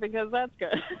other? Because that's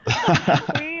good.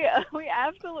 we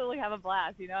absolutely have a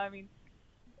blast.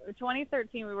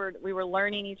 2013 we were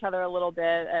learning each other a little bit.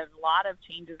 A lot of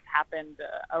changes happened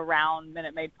around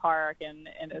Minute Maid Park, and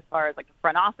as far as like the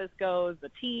front office goes,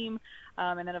 the team,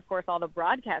 and then of course all the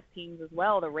broadcast teams as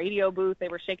well. The radio booth, they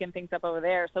were shaking things up over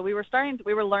there. So we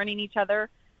were learning each other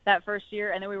that first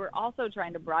year, and then we were also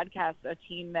trying to broadcast a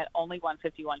team that only won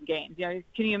 51 games. Can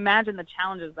you imagine the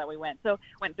challenges that we went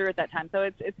through at that time? So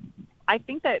it's I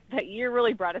think that year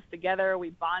really brought us together.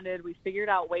 We bonded. We figured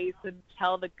out ways to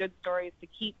tell the good stories to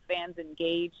keep fans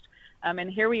engaged. And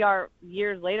here we are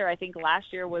years later. I think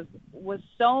last year was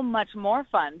so much more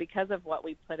fun because of what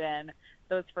we put in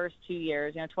those first 2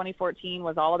 years. 2014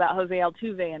 was all about Jose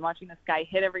Altuve and watching this guy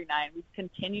hit every night. We've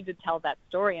continued to tell that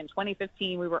story. In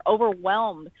 2015, we were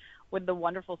overwhelmed with the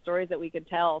wonderful stories that we could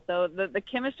tell. So the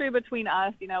chemistry between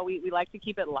us, we like to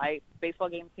keep it light. Baseball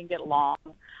games can get long,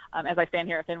 as I stand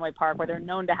here at Fenway Park, where they're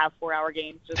known to have 4-hour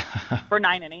games just for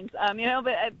 9 innings.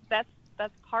 But that's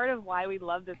part of why we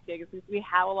love this gig, is we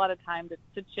have a lot of time to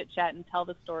chit-chat and tell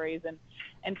the stories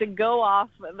and to go off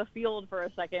the field for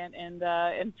a second and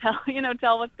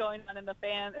tell what's going on in the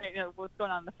fans, what's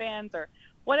going on in the fans, or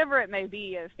whatever it may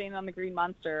be, staying on the Green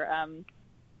Monster.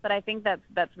 But I think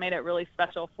that's made it really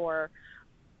special for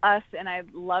us, and I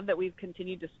love that we've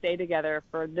continued to stay together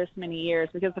for this many years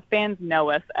because the fans know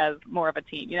us as more of a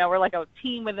team. We're like a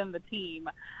team within the team,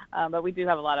 But we do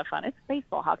have a lot of fun. It's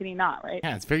baseball. How can you not, right?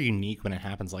 Yeah, it's very unique when it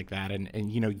happens like that.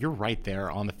 And you're right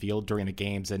there on the field during the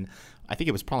games. And I think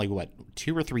it was probably,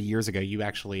 2 or 3 years ago, you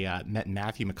actually met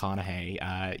Matthew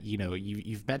McConaughey.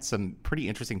 You've met some pretty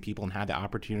interesting people and had the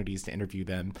opportunities to interview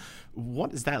them.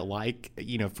 What is that like,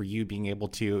 for you being able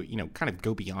to, kind of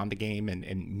go beyond the game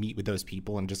and meet with those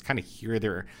people and just kind of hear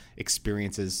their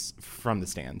experiences from the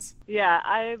stands?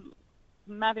 Yeah,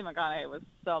 Matthew McConaughey was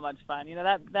so much fun.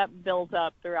 That built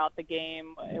up throughout the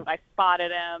game. I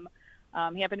spotted him.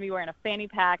 He happened to be wearing a fanny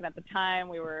pack, and at the time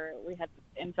we had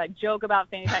an inside joke about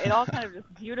fanny pack. It all kind of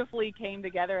just beautifully came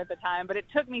together at the time. But it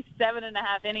took me 7.5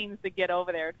 innings to get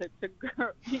over there to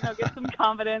get some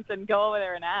confidence and go over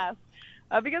there and ask.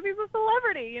 Because he's a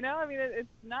celebrity, it's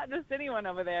not just anyone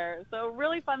over there. So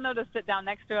really fun, though, to sit down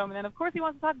next to him. And then, of course, he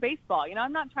wants to talk baseball.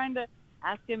 I'm not trying to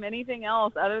ask him anything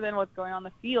else other than what's going on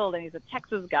the field. And he's a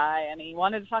Texas guy, and he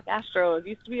wanted to talk Astros.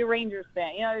 Used to be a Rangers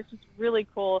fan. It's just really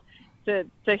cool to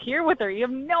hear what you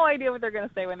have no idea what they're going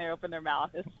to say when they open their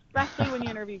mouth, especially when you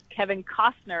interview Kevin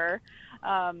Costner,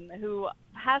 who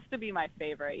has to be my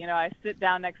favorite. I sit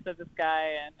down next to this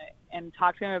guy and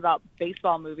talk to him about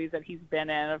baseball movies that he's been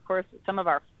in. Of course, some of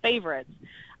our favorites.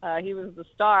 He was the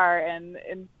star, and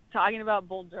talking about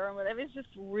Bull Durham. It's just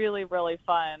really, really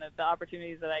fun, the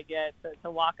opportunities that I get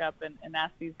to walk up and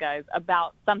ask these guys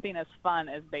about something as fun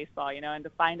as baseball, and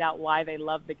to find out why they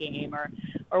love the game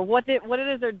or what it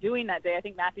is they're doing that day. I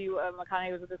think Matthew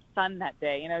McConaughey was with his son that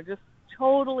day, just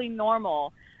totally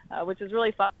normal, which is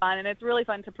really fun. And it's really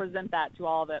fun to present that to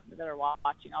all that are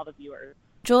watching, all the viewers.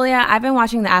 Julia, I've been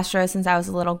watching the Astros since I was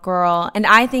a little girl, and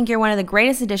I think you're one of the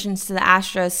greatest additions to the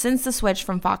Astros since the switch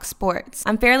from Fox Sports.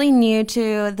 I'm fairly new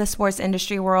to the sports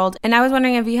industry world, and I was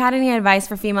wondering if you had any advice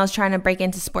for females trying to break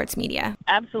into sports media.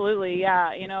 Absolutely,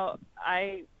 yeah.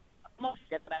 I almost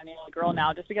get that I'm the only girl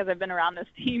now just because I've been around this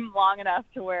team long enough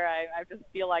to where I just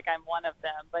feel like I'm one of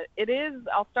them. But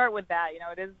I'll start with that.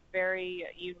 It is very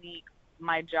unique,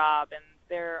 my job, and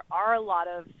there are a lot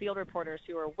of field reporters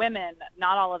who are women.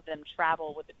 Not all of them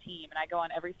travel with the team, and I go on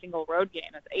every single road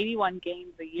game. It's 81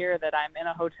 games a year that I'm in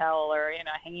a hotel or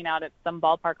hanging out at some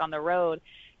ballpark on the road,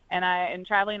 and I am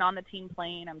traveling on the team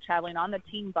plane. I'm traveling on the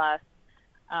team bus.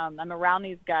 I'm around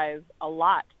these guys a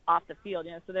lot off the field.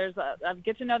 So I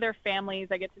get to know their families.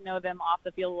 I get to know them off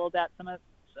the field a little bit. Some of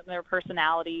their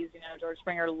personalities. George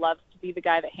Springer loves to be the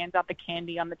guy that hands out the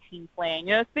candy on the team plane.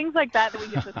 Things like that we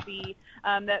get to see.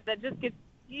 That just gets,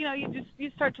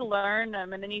 you start to learn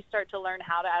them, and then you start to learn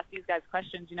how to ask these guys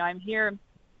questions. I'm here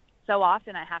so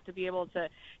often. I have to be able to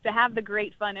have the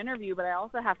great fun interview, but I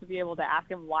also have to be able to ask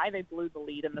them why they blew the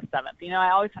lead in the 7th. I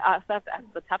always have to ask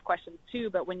the tough questions too,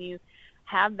 but when you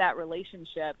have that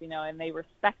relationship, and they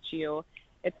respect you,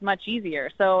 it's much easier.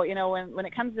 So, when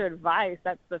it comes to advice,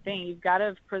 that's the thing. You've got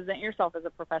to present yourself as a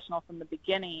professional from the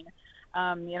beginning.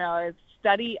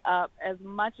 Study up as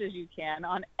much as you can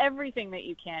on everything that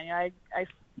you can. I've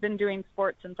been doing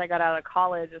sports since I got out of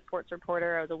college, a sports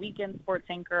reporter. I was a weekend sports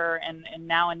anchor and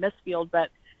now in this field. But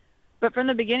from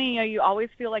the beginning, you always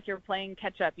feel like you're playing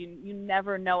catch up. You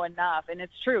never know enough. And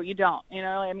it's true. You don't,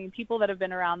 people that have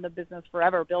been around the business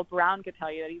forever, Bill Brown could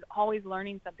tell you that he's always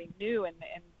learning something new. And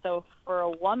so for a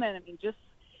woman,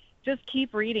 just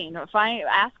keep reading.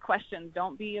 Ask questions.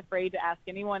 Don't be afraid to ask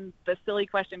anyone the silly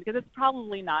question because it's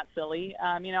probably not silly.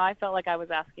 I felt like I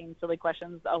was asking silly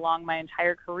questions along my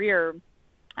entire career.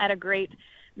 I had a great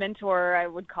mentor, I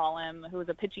would call him, who was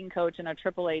a pitching coach in a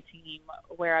AAA team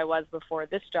where I was before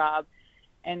this job.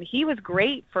 And he was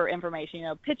great for information,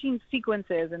 pitching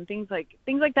sequences and things like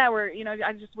that where,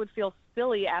 I just would feel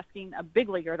silly asking a big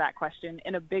leaguer that question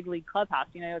in a big league clubhouse.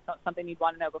 It's not something you'd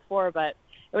want to know before, but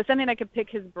it was something I could pick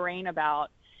his brain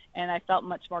about. And I felt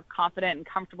much more confident and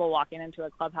comfortable walking into a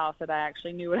clubhouse that I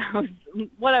actually knew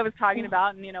what I was talking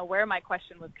about and, where my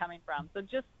question was coming from. So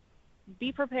just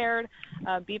be prepared,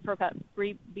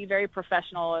 be very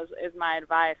professional is my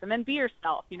advice. And then be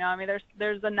yourself.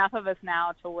 There's enough of us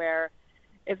now to where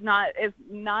it's not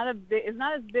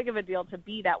as big of a deal to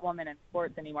be that woman in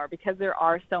sports anymore because there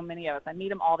are so many of us. I meet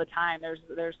them all the time.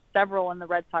 There's several in the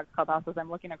Red Sox clubhouses. I'm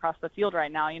looking across the field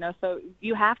right now, so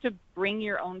you have to bring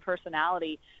your own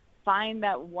personality, find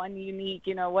that one unique,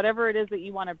 whatever it is that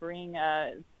you want to bring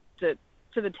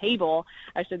to the table,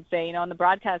 I should say. On the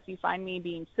broadcast, you find me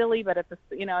being silly, but at the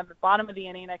bottom of the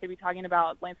inning, I could be talking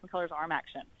about Lance McCullers' arm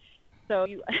action. So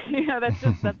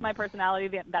that's my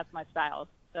personality. That's my style.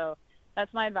 So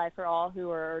that's my advice for all who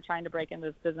are trying to break into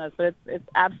this business. But it's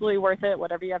absolutely worth it.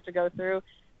 Whatever you have to go through,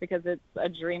 because it's a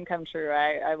dream come true.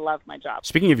 I love my job.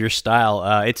 Speaking of your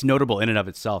style, it's notable in and of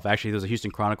itself. Actually, there was a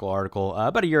Houston Chronicle article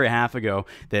about a year and a half ago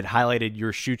that highlighted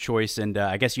your shoe choice, and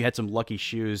I guess you had some lucky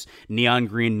shoes, neon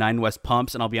green 9 West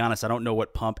pumps, and I'll be honest, I don't know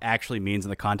what pump actually means in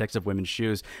the context of women's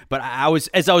shoes, but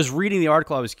as I was reading the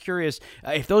article, I was curious,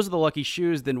 if those are the lucky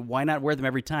shoes, then why not wear them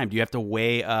every time? Do you have to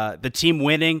weigh the team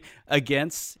winning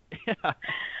against?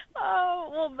 Oh,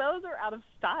 well, those are out of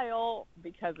style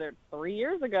because they're 3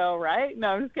 years ago, right? No,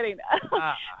 I'm just kidding.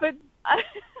 But I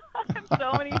have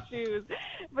so many shoes.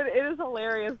 But it is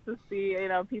hilarious to see,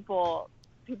 people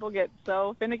get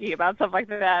so finicky about stuff like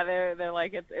that. They're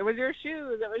like, it was your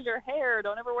shoes, it was your hair,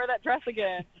 don't ever wear that dress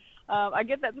again. I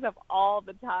get that stuff all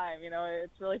the time.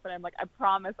 It's really funny. I'm like, I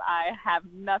promise I have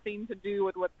nothing to do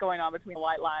with what's going on between the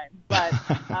white lines. But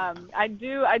I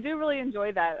do really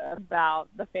enjoy that about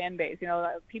the fan base.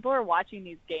 People are watching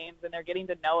these games and they're getting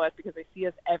to know us because they see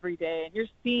us every day. And you're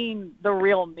seeing the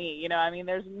real me.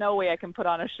 There's no way I can put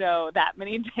on a show that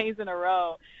many days in a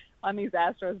row on these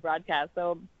Astros broadcasts.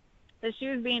 So the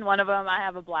shoes being one of them, I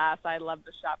have a blast. I love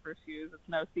to shop for shoes. It's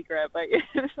no secret. But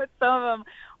some of them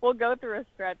will go through a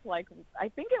stretch like, I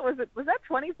think was that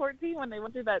 2014 when they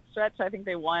went through that stretch? I think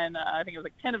they won, I think it was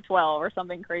like 10 of 12 or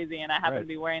something crazy, and I happened to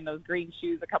be wearing those green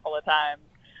shoes a couple of times.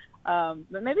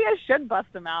 But maybe I should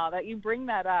bust them out. That you bring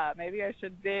that up. Maybe I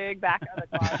should dig back out of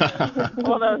the closet and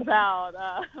pull those out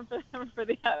for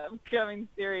the upcoming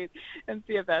series and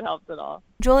see if that helps at all.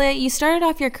 Julia, you started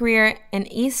off your career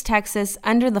in East Texas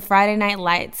under the Friday Night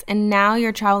Lights, and now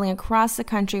you're traveling across the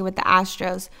country with the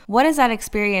Astros. What is that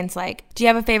experience like? Do you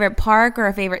have a favorite park or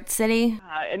a favorite city?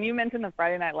 And you mentioned the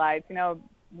Friday Night Lights.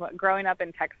 Growing up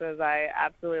in Texas, I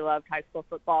absolutely loved high school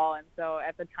football, and so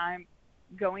at the time,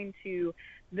 going to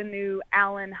the new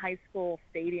Allen High School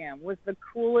Stadium was the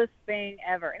coolest thing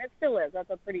ever. And it still is. That's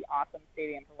a pretty awesome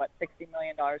stadium for, $60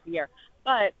 million a year.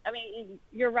 But,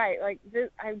 you're right.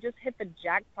 I just hit the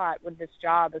jackpot with this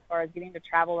job as far as getting to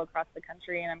travel across the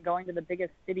country, and I'm going to the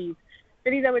biggest cities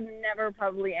I would never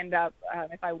probably end up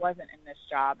if I wasn't in this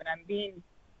job. And I'm being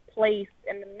placed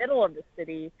in the middle of the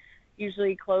city,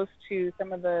 usually close to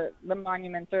some of the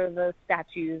monuments or the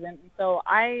statues. And so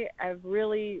I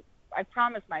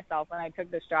promised myself when I took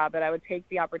this job that I would take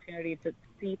the opportunity to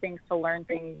see things, to learn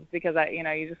things, because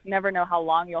you just never know how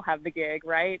long you'll have the gig,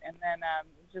 right? And then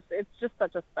it's just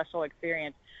such a special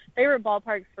experience. Favorite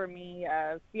ballparks for me,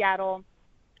 Seattle,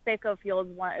 Safeco Field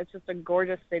is one. It's just a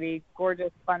gorgeous city,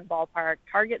 gorgeous, fun ballpark.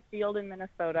 Target Field in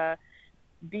Minnesota,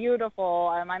 beautiful.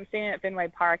 I'm staying at Fenway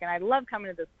Park, and I love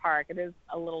coming to this park. It is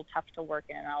a little tough to work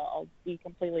in. I'll be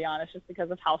completely honest, just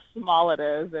because of how small it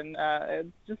is, and it's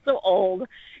just so old.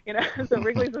 So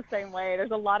Wrigley's the same way.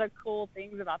 There's a lot of cool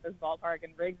things about this ballpark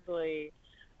in Wrigley,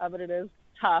 but it is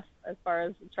tough as far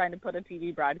as trying to put a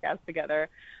TV broadcast together.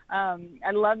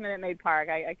 I love Minute Maid Park.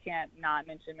 I can't not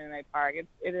mention Minute Maid Park.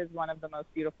 It is one of the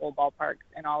most beautiful ballparks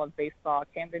in all of baseball.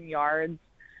 Camden Yards,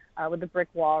 with the brick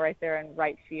wall right there in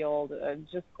right field,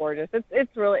 just gorgeous.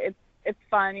 It's really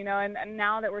fun, and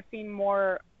now that we're seeing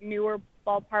more newer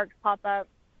ballparks pop up,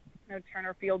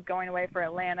 Turner Field going away for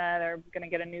Atlanta, they're going to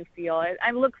get a new field.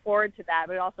 I look forward to that,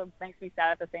 but it also makes me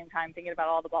sad at the same time thinking about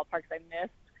all the ballparks I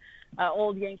missed.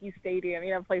 Old Yankee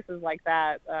Stadium, places like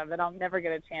that that I'll never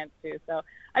get a chance to. So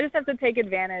I just have to take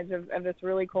advantage of this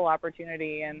really cool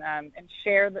opportunity and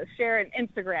share an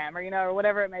Instagram or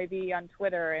whatever it may be on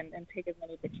Twitter and take as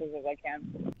many pictures as I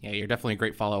can. Yeah, you're definitely a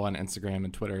great follow on Instagram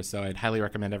and Twitter, so I'd highly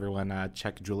recommend everyone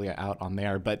check Julia out on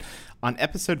there. But on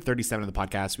episode 37 of the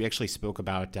podcast, we actually spoke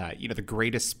about the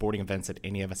greatest sporting events that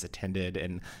any of us attended,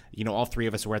 and all three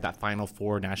of us were at that Final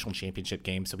Four national championship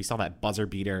game, so we saw that buzzer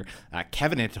beater.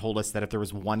 Kevin had told us that if there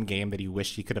was one game that he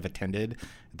wished he could have attended,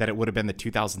 that it would have been the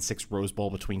 2006 Rose Bowl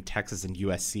between Texas and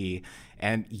USC.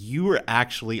 And you were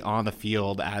actually on the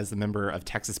field as a member of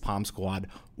Texas Pom Squad.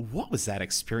 What was that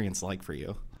experience like for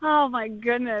you? Oh my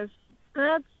goodness.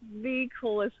 That's the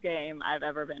coolest game I've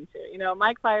ever been to.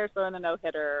 Mike Fiers throwing the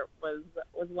no-hitter was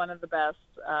one of the best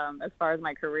as far as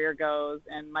my career goes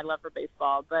and my love for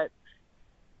baseball. But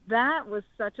that was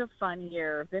such a fun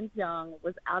year. Vince Young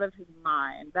was out of his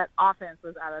mind. That offense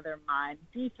was out of their mind.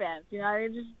 Defense,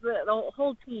 the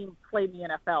whole team played in the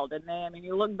NFL, didn't they?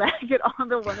 You look back at all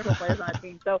the wonderful players on the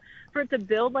team. So for it to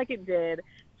build like it did,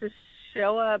 to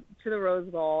show up to the Rose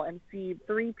Bowl and see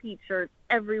three-peat shirts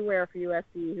everywhere for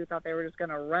USC who thought they were just going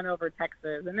to run over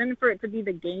Texas, and then for it to be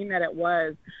the game that it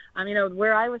was.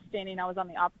 Where I was standing, I was on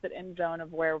the opposite end zone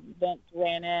of where Vince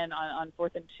ran in on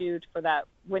 4th and 2 for that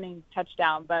winning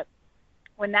touchdown. But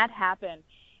when that happened,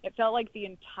 it felt like the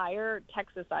entire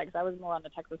Texas side, because I was more on the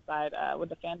Texas side with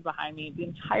the fans behind me, the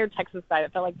entire Texas side,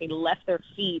 it felt like they left their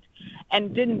feet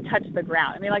and didn't touch the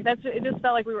ground. I mean, like, it just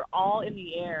felt like we were all in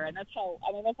the air, and that's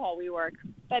how we were.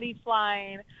 Confetti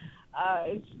flying.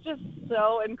 It's just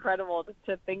so incredible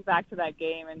to think back to that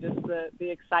game and just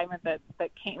the excitement that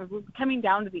came coming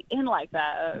down to the end like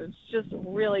that. It's just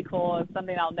really cool. It's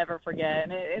something I'll never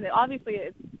forget. And obviously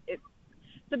it's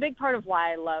a big part of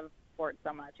why I love sports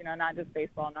so much. You know, not just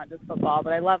baseball, not just football,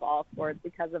 but I love all sports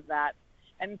because of that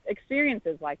and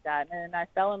experiences like that. And I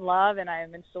fell in love, and I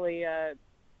eventually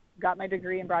got my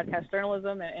degree in broadcast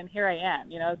journalism, and here I am,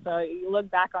 you know. So you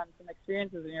look back on some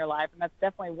experiences in your life, and that's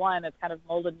definitely one that's kind of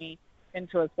molded me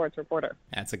into a sports reporter.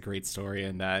 That's a great story,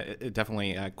 and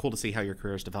definitely cool to see how your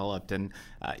career has developed. And,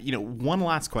 one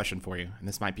last question for you, and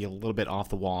this might be a little bit off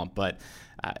the wall, but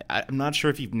I'm not sure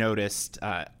if you've noticed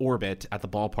Orbit at the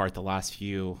ballpark the last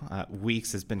few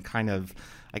weeks has been kind of,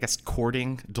 I guess,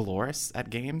 courting Dolores at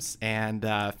games. And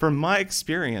from my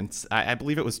experience, I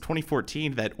believe it was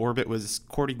 2014 that Orbit was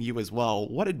courting you as well.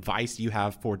 What advice do you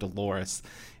have for Dolores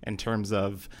in terms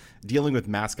of dealing with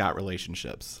mascot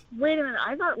relationships? Wait a minute.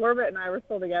 I thought Orbit and I were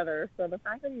still together, so the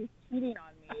fact that he's cheating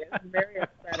on me is very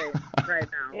upsetting right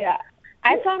now. Yeah.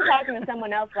 I saw him talking to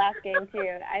someone else last game,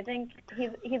 too. I think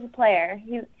he's a player.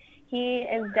 He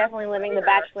is definitely living the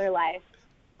bachelor life.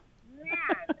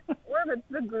 Man, Orbit's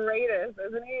the greatest,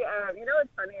 isn't he? You know what's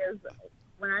funny is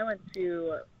when I went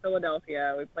to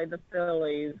Philadelphia, we played the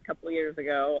Phillies a couple of years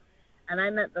ago, and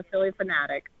I met the Philly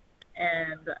fanatic,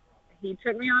 and he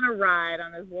took me on a ride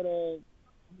on his little,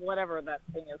 whatever that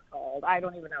thing is called. I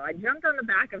don't even know. I jumped on the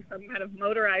back of some kind of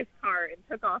motorized cart and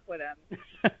took off with him.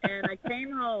 And I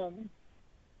came home,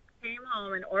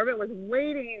 and Orbit was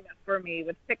waiting for me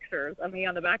with pictures of me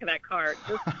on the back of that cart,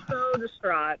 just so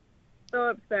distraught, so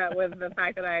upset with the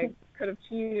fact that I could have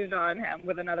cheated on him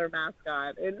with another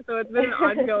mascot. And so it's been an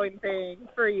ongoing thing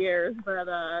for years. But,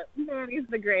 man, he's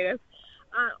the greatest.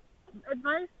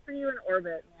 Advice for you and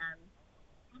Orbit, man.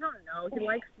 I don't know. He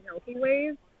likes Milky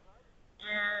Ways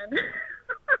and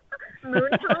moon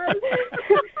pies.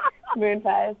 Moon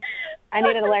pies. I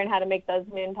needed to learn how to make those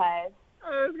moon pies.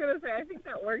 I was going to say, I think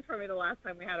that worked for me the last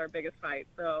time we had our biggest fight.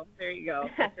 So there you go.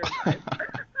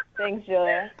 Thanks,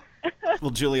 Julia.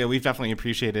 Well, Julia, we've definitely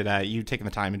appreciated you taking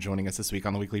the time and joining us this week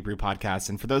on the Weekly Brew podcast.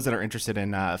 And for those that are interested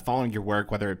in following your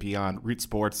work, whether it be on Root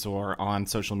Sports or on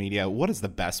social media, what is the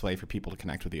best way for people to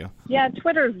connect with you? Yeah,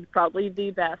 Twitter is probably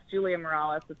the best. Julia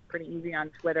Morales is pretty easy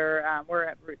on Twitter. We're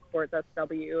at Root Sports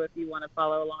SW if you want to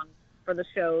follow along for the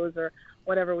shows or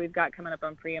whatever we've got coming up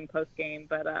on pre and post game.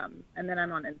 But and then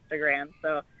I'm on Instagram,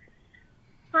 so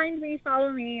find me,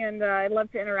 follow me, and I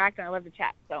love to interact and I love to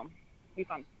chat. So be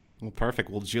fun. Well, perfect.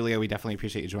 Well, Julia, we definitely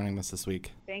appreciate you joining us this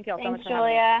week. Thank you all so Thanks, much for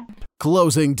having me. Julia.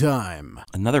 Closing time.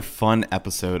 Another fun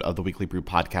episode of the Weekly Brew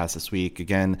podcast this week.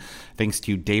 Again, thanks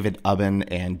to David Ubben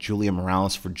and Julia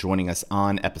Morales for joining us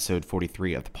on episode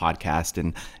 43 of the podcast.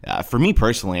 And for me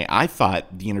personally, I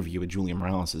thought the interview with Julia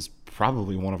Morales is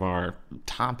probably one of our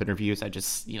top interviews. I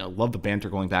just, love the banter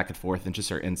going back and forth and just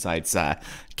her insights.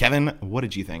 Kevin, what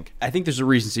did you think? I think there's a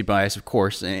recency bias, of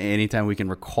course. Anytime we can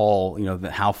recall,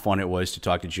 how fun it was to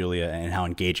talk to Julia and how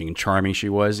engaging and charming she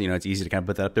was, it's easy to kind of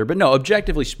put that up there. But no,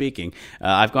 objectively speaking,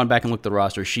 I've gone back and looked at the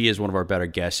roster. She is one of our better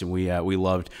guests, and we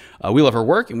love her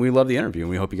work, and we love the interview, and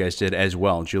we hope you guys did as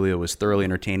well. Julia was thoroughly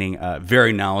entertaining,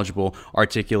 very knowledgeable,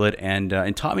 articulate,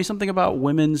 and taught me something about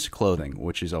women's clothing,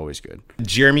 which is always good.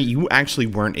 Jeremy, you actually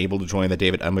weren't able to join the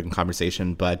David Ubben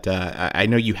conversation, but I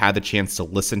know you had the chance to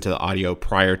listen to the audio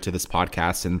prior to this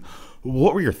podcast, and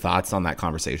what were your thoughts on that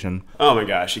conversation? Oh my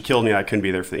gosh, it killed me. I couldn't be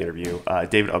there for the interview.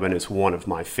 David Ubben is one of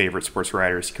my favorite sports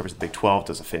writers. He covers the Big 12,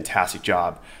 does a fantastic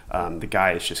job. The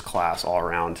guy is just class all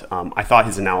around. I thought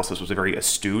his analysis was very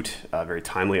astute, very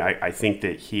timely. I think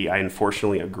that I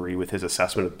unfortunately agree with his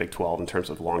assessment of the Big 12 in terms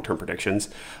of long-term predictions.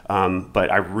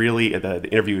 But I really, the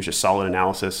interview was just solid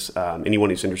analysis.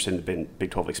 Anyone who's interested in Big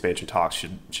 12 expansion talks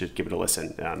should give it a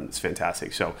listen. It's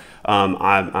fantastic. So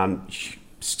I'm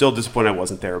still disappointed I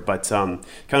wasn't there, but kind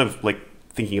of like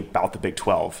thinking about the Big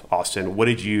 12, Austin, what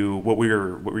were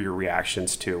your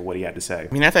reactions to what he had to say?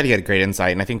 I mean, I thought he had a great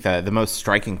insight, and I think the most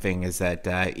striking thing is that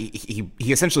he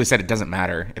essentially said it doesn't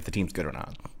matter if the team's good or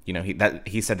not.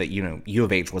 He said that U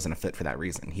of H wasn't a fit for that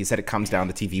reason. He said it comes down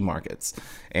to TV markets,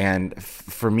 and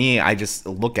for me, I just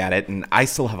look at it, and I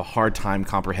still have a hard time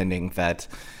comprehending that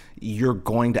you're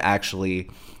going to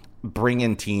actually bring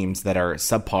in teams that are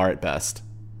subpar at best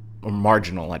or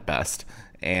marginal at best,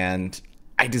 and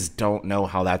I just don't know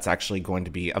how that's actually going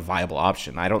to be a viable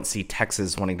option. I don't see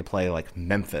Texas wanting to play like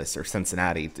Memphis or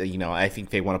Cincinnati. I think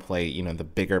they want to play, the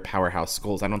bigger powerhouse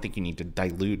schools. I don't think you need to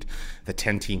dilute the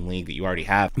 10-team league that you already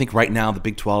have. I think right now the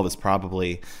Big 12 is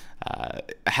probably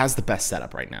has the best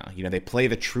setup right now. They play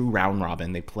the true round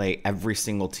robin. They play every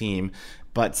single team.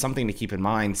 But something to keep in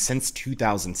mind, since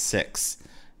 2006,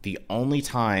 the only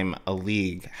time a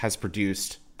league has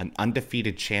produced an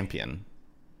undefeated champion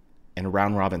in a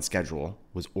round-robin schedule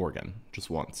was Oregon, just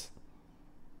once.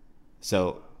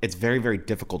 So it's very, very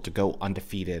difficult to go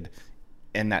undefeated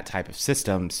in that type of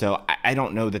system. So I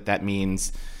don't know that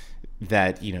means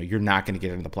that, you're not going to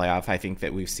get into the playoff. I think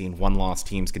that we've seen one-loss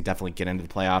teams can definitely get into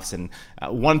the playoffs. And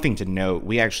one thing to note,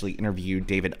 we actually interviewed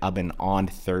David Ubben on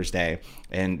Thursday,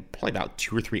 and probably about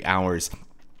 2 or 3 hours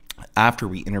after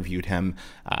we interviewed him,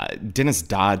 Dennis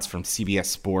Dodds from CBS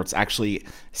Sports actually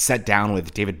sat down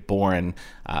with David Boren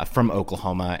from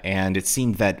Oklahoma, and it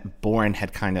seemed that Boren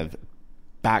had kind of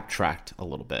backtracked a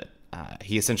little bit.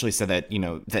 He essentially said that,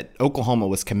 that Oklahoma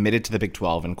was committed to the Big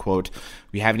 12 and, quote,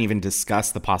 we haven't even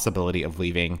discussed the possibility of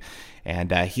leaving.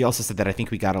 And he also said that I think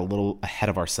we got a little ahead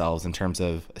of ourselves in terms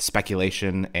of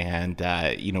speculation and,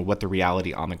 what the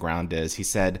reality on the ground is. He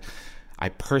said, I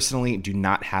personally do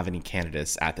not have any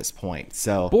candidates at this point.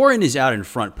 So Boren is out in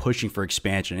front pushing for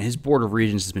expansion, and his Board of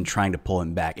Regents has been trying to pull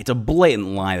him back. It's a blatant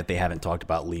lie that they haven't talked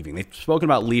about leaving. They've spoken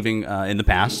about leaving in the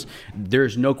past.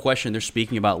 There's no question they're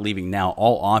speaking about leaving now.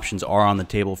 All options are on the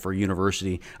table for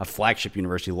a flagship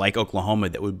university like Oklahoma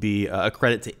that would be a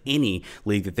credit to any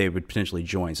league that they would potentially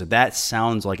join. So that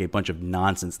sounds like a bunch of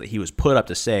nonsense that he was put up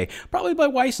to say, probably by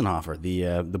Weissenhofer,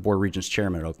 the Board of Regents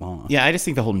chairman at Oklahoma. Yeah, I just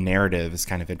think the whole narrative is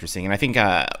kind of interesting, and I think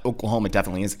Oklahoma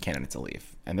definitely is a candidate to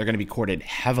leave, and they're going to be courted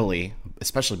heavily,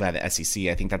 especially by the SEC.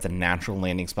 I think that's a natural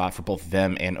landing spot for both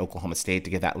them and Oklahoma State to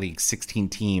give that league 16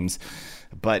 teams.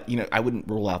 But, I wouldn't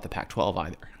rule out the Pac-12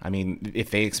 either. I mean,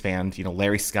 if they expand,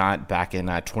 Larry Scott back in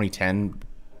 2010,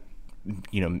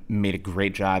 made a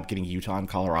great job getting Utah and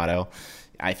Colorado.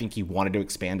 I think he wanted to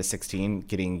expand to 16,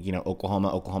 getting,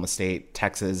 Oklahoma, Oklahoma State,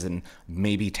 Texas, and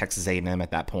maybe Texas A&M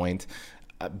at that point.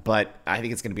 But I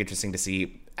think it's going to be interesting to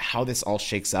see how this all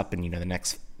shakes up in, the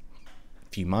next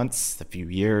few months, a few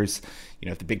years.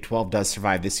 If the Big 12 does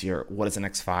survive this year, what does the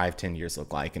next 5-10 years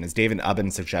look like? And as David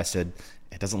Ubben suggested,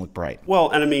 it doesn't look bright.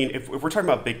 Well, and I mean, if we're talking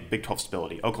about Big 12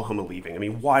 stability, Oklahoma leaving, I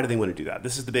mean, why do they want to do that?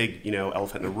 This is the big,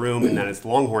 elephant in the room, and that is the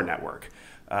Longhorn Network.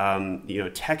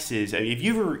 Texas, I mean, if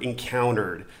you've ever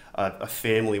encountered a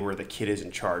family where the kid is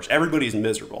in charge, everybody's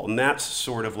miserable. And that's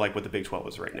sort of like what the Big 12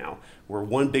 is right now. We're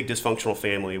one big dysfunctional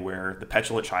family where the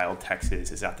petulant child,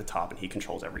 Texas, is at the top and he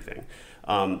controls everything.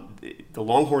 The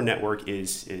Longhorn Network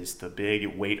is the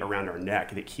big weight around our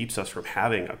neck that keeps us from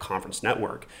having a conference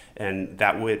network. And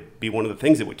that would be one of the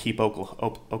things that would keep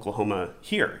Oklahoma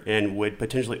here and would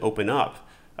potentially open up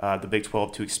the Big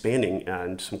 12 to expanding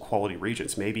and some quality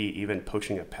regions, maybe even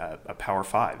poaching a Power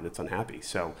 5 that's unhappy.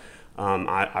 So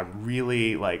I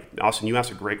really, Austin, you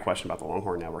asked a great question about the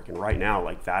Longhorn Network, and right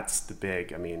now, that's the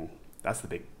big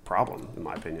problem, in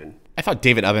my opinion. I thought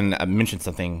David Ubben mentioned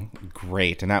something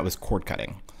great, and that was cord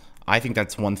cutting. I think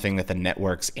that's one thing that the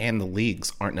networks and the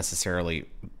leagues aren't necessarily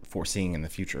foreshadowing in the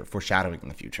future.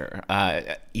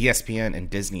 ESPN and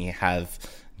Disney have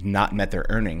not met their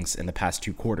earnings in the past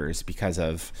 2 quarters because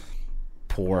of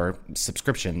poor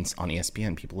subscriptions on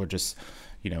ESPN. People are just,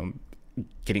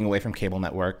 getting away from cable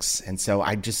networks. And so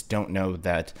I just don't know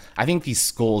that. I think these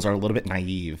schools are a little bit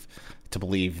naive to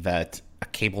believe that a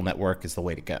cable network is the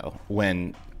way to go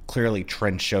when clearly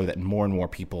trends show that more and more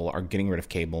people are getting rid of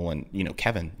cable. And,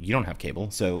 Kevin, you don't have cable.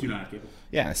 So Do not have cable.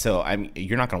 Yeah, so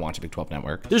you're not going to watch a Big 12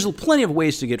 network. There's plenty of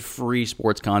ways to get free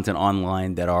sports content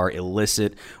online that are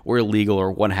illicit or illegal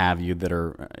or what have you that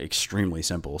are extremely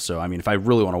simple. So, if I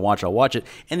really want to watch, I'll watch it.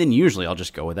 And then usually I'll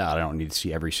just go without. I don't need to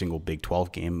see every single Big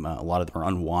 12 game. A lot of them are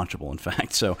unwatchable, in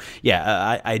fact. So,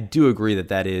 yeah, I do agree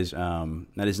that is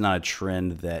not a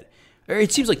trend that –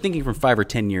 it seems like thinking from 5 or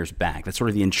 10 years back. That's sort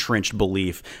of the entrenched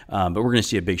belief. But we're going to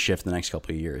see a big shift in the next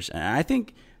couple of years. And I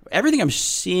think – everything I'm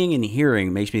seeing and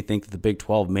hearing makes me think that the Big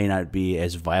 12 may not be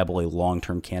as viable a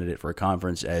long-term candidate for a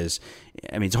conference as,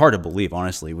 it's hard to believe,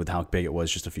 honestly, with how big it was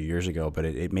just a few years ago, but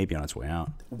it may be on its way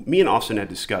out. Me and Austin had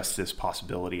discussed this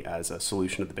possibility as a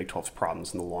solution to the Big 12's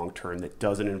problems in the long term that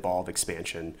doesn't involve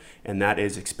expansion, and that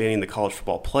is expanding the college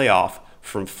football playoff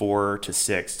from 4 to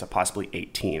 6 to possibly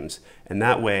 8 teams. And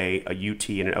that way, a UT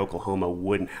and an Oklahoma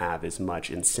wouldn't have as much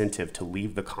incentive to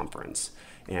leave the conference.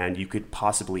 And you could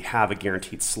possibly have a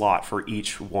guaranteed slot slot for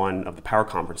each one of the power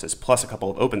conferences, plus a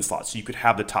couple of open slots. So you could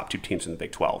have the top 2 teams in the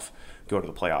Big 12 go to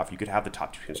the playoff. You could have the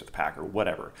top 2 teams with the Pac or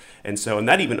whatever. And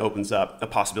that even opens up a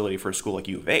possibility for a school like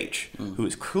U of H, who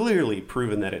has clearly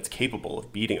proven that it's capable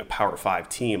of beating a Power 5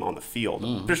 team on the field,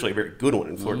 especially a very good one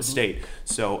in Florida State.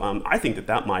 So I think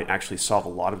that might actually solve a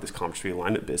lot of this conference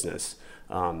realignment business.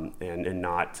 And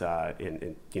not,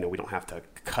 we don't have to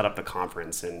cut up the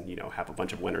conference and, have a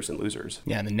bunch of winners and losers.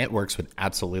 Yeah, and the networks would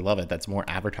absolutely love it. That's more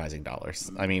advertising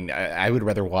dollars. I mean, I would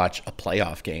rather watch a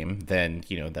playoff game than,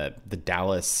 the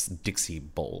Dallas Dixie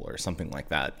Bowl or something like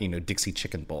that, Dixie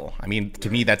Chicken Bowl. I mean, to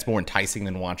me, that's more enticing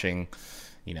than watching,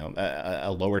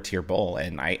 a lower tier bowl.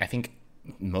 And I think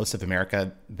most of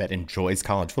America that enjoys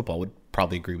college football would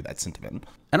probably agree with that sentiment.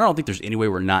 And I don't think there's any way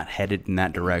we're not headed in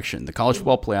that direction. The college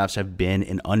football playoffs have been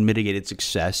an unmitigated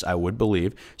success, I would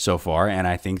believe, so far. And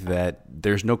I think that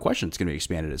there's no question it's going to be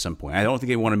expanded at some point. I don't think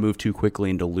they want to move too quickly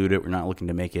and dilute it. We're not looking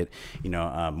to make it,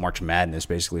 March Madness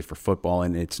basically for football,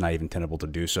 and it's not even tenable to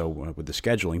do so with the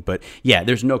scheduling. But yeah,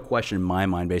 there's no question in my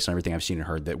mind, based on everything I've seen and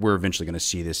heard, that we're eventually going to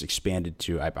see this expanded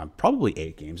to probably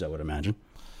 8 games, I would imagine.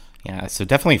 Yeah, so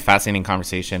definitely fascinating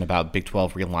conversation about Big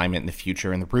 12 realignment in the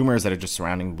future and the rumors that are just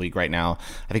surrounding the league right now.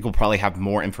 I think we'll probably have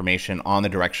more information on the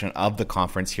direction of the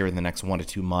conference here in the next 1 to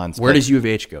 2 months. Where does U of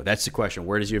H go? That's the question.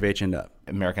 Where does U of H end up?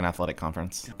 American Athletic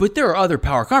Conference. But there are other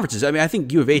power conferences. I mean, I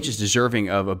think U of H is deserving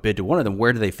of a bid to one of them.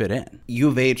 Where do they fit in? U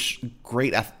of H,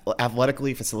 great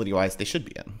athletically, facility-wise, they should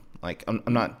be in. Like, I'm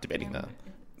not debating that.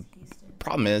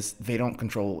 Problem is, they don't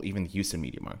control even the Houston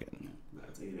media market.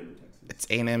 It's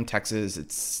A&M, Texas,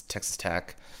 it's Texas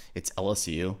Tech, it's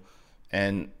LSU.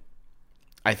 And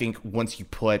I think once you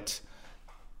put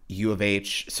U of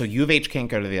H, so U of H can't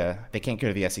go to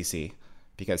the SEC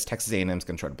because Texas A&M is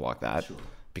going to try to block that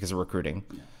because of recruiting.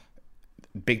 Yeah.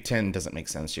 Big Ten doesn't make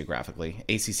sense geographically.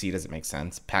 ACC doesn't make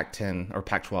sense. Pac-10 or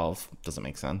Pac-12 doesn't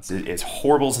make sense. As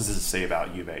horrible as this is to say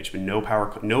about U of H, but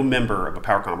no member of a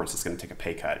power conference is going to take a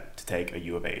pay cut to take a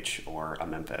U of H or a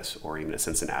Memphis or even a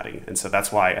Cincinnati. And so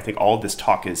that's why I think all of this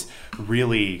talk is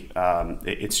really,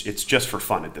 it's just for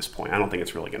fun at this point. I don't think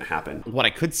it's really going to happen. What I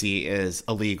could see is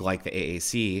a league like the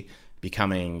AAC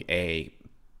becoming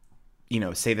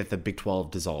say that the Big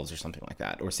 12 dissolves or something like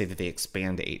that, or say that they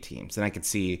expand to 8 teams. And I could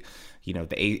see, the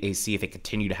AAC, if they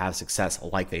continue to have success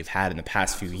like they've had in the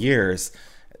past few years,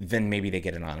 then maybe they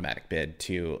get an automatic bid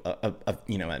to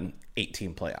an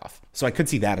 8-team playoff. So I could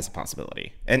see that as a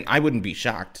possibility. And I wouldn't be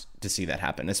shocked to see that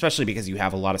happen, especially because you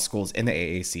have a lot of schools in the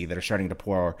AAC that are starting to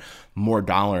pour more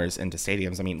dollars into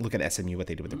stadiums. I mean, look at SMU, what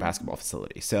they did with their basketball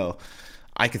facility. So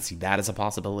I could see that as a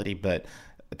possibility. But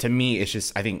to me, it's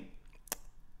just, I think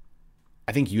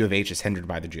U of H is hindered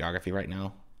by the geography right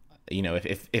now.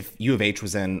 If U of H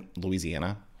was in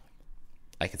Louisiana,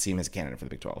 I could see him as a candidate for the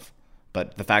Big 12.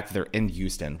 But the fact that they're in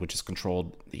Houston, which is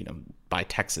controlled, by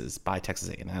Texas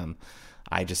A&M,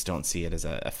 I just don't see it as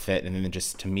a fit. And then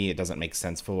just, to me, it doesn't make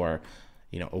sense for,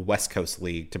 a West Coast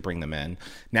league to bring them in.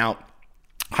 Now,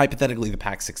 hypothetically, the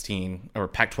Pac-16 or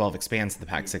Pac-12 expands to the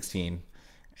Pac-16.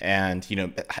 And,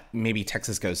 maybe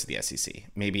Texas goes to the SEC.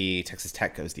 Maybe Texas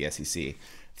Tech goes to the SEC.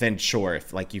 Then sure,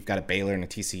 if you've got a Baylor and a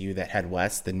TCU that head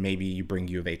west, then maybe you bring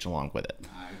U of H along with it.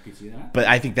 I could see that. But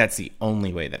I think that's the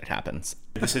only way that it happens.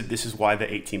 This is why the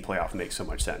 8-team playoff makes so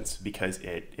much sense, because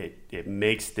it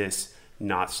makes this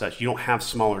not such. You don't have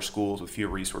smaller schools with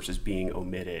fewer resources being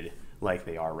omitted like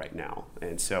they are right now.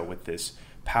 And so with this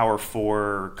Power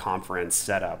 4 conference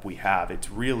setup we have, it's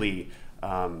really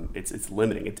it's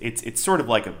limiting. It's sort of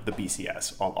like the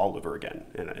BCS all over again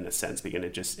in a sense.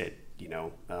 Because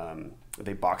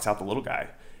they box out the little guy.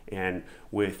 And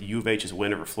with U of H's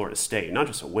win over Florida State, not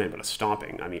just a win, but a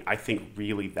stomping, I mean, I think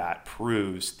really that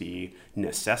proves the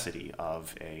necessity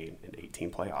of an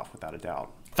 8-team playoff without a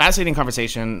doubt. Fascinating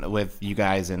conversation with you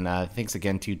guys, and thanks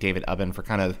again to David Ubben for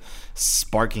kind of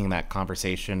sparking that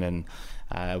conversation,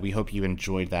 and we hope you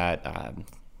enjoyed that, kind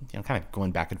of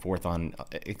going back and forth on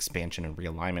expansion and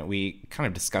realignment. We kind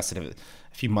of discussed it a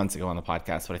few months ago on the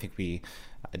podcast, but I think we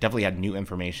definitely had new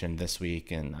information this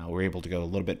week, and we're able to go a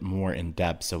little bit more in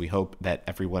depth, so we hope that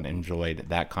everyone enjoyed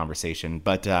that conversation.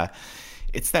 But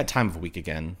it's that time of week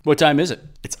again. What time is it?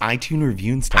 It's iTunes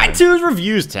Reviews time. iTunes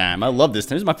Reviews time. I love this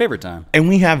time. This is my favorite time. And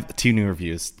we have 2 new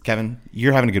reviews. Kevin,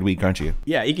 you're having a good week, aren't you?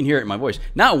 Yeah, you can hear it in my voice.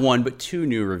 Not 1, but 2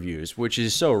 new reviews, which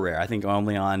is so rare. I think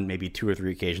only on maybe 2 or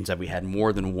 3 occasions have we had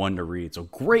more than 1 to read. So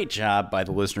great job by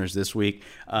the listeners this week.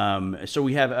 So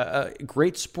we have a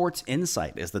great sports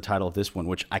insight is the title of this one,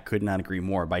 which I could not agree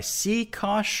more, by C.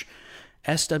 Kosh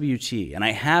SWT. And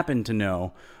I happen to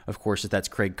know, of course, that that's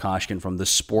Craig Koshkin from the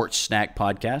Sports Snack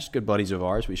Podcast. Good buddies of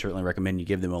ours. We certainly recommend you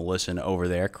give them a listen over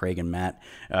there. Craig and Matt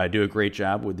do a great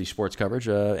job with the sports coverage.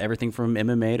 Everything from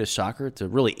MMA to soccer to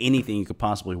really anything you could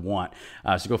possibly want.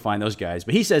 So go find those guys.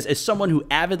 But he says, as someone who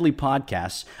avidly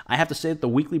podcasts, I have to say that the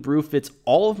Weekly Brew fits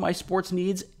all of my sports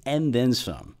needs and then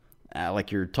some.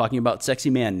 Like you're talking about sexy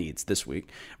man needs this week.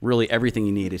 Really, everything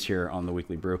you need is here on the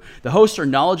Weekly Brew. The hosts are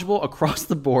knowledgeable across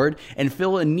the board and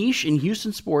fill a niche in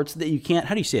Houston sports that you can't.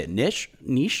 How do you say it? Niche?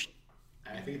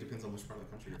 I think it depends on which part of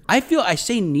the country. I feel I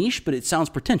say niche, but it sounds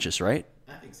pretentious, right?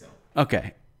 I think so.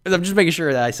 Okay. I'm just making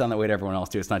sure that I sound that way to everyone else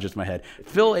too. It's not just my head.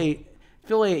 Fill a,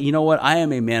 you know what? I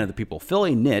am a man of the people. Fill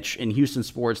a niche in Houston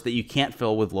sports that you can't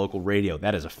fill with local radio.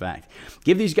 That is a fact.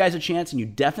 Give these guys a chance and you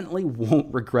definitely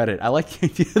won't regret it. I like the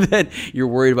idea that you're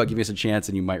worried about giving us a chance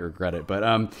and you might regret it.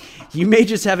 But you may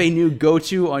just have a new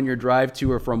go-to on your drive to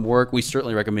or from work. We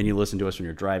certainly recommend you listen to us when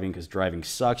you're driving because driving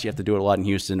sucks. You have to do it a lot in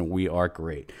Houston and we are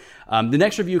great. The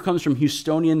next review comes from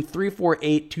Houstonian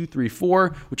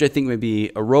 348234, which I think may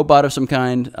be a robot of some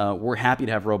kind. We're happy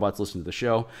to have robots listen to the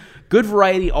show. Good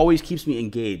variety always keeps me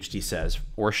engaged, he says,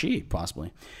 or she,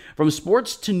 possibly. From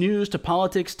sports to news to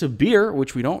politics to beer,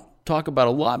 which we don't talk about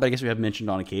a lot, but I guess we have mentioned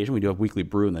on occasion. We do have Weekly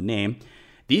Brew in the name.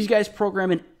 These guys program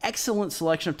an excellent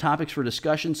selection of topics for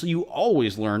discussion, so you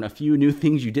always learn a few new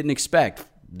things you didn't expect.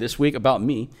 This week about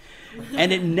me.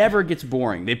 And it never gets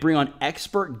boring. They bring on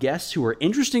expert guests who are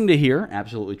interesting to hear.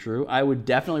 Absolutely true. I would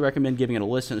definitely recommend giving it a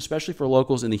listen, especially for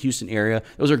locals in the Houston area.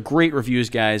 Those are great reviews,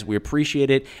 guys. We appreciate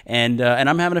it. And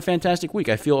I'm having a fantastic week.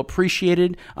 I feel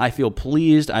appreciated. I feel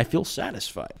pleased. I feel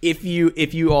satisfied. If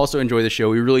you also enjoy the show,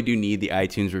 we really do need the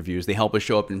iTunes reviews. They help us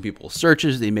show up in people's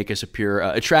searches. They make us appear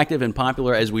attractive and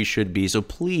popular as we should be. So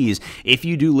please, if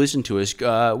you do listen to us,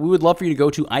 we would love for you to go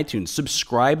to iTunes.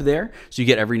 Subscribe there so you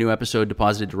get every new episode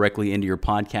deposited directly into your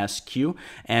podcast queue,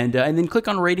 and then click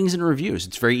on ratings and reviews.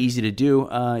 It's very easy to do.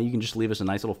 You can just leave us a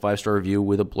nice little 5-star review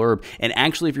with a blurb. And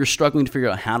actually, if you're struggling to figure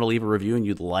out how to leave a review and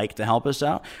you'd like to help us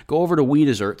out, go over to We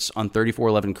Desserts on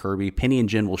 3411 Kirby. Penny and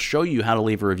Jen will show you how to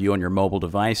leave a review on your mobile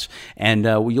device, and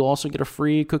you'll also get a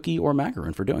free cookie or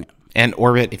macaron for doing it. And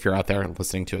Orbit, if you're out there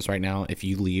listening to us right now, if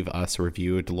you leave us a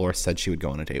review, Dolores said she would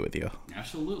go on a date with you.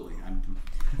 Absolutely.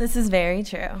 This is very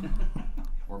true.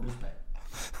 Orbit's back.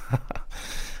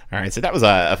 All right, so that was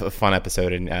a fun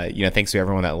episode, and thanks to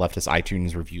everyone that left us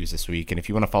iTunes reviews this week. And if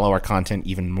you want to follow our content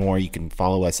even more, you can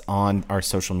follow us on our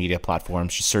social media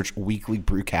platforms. Just search Weekly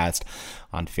Brewcast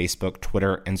on Facebook,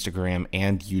 Twitter, Instagram,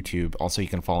 and YouTube. Also, you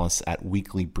can follow us at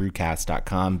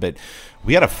weeklybrewcast.com. But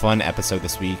we had a fun episode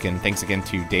this week, and thanks again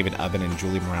to David Ubben and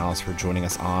Julie Morales for joining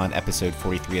us on episode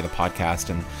 43 of the podcast.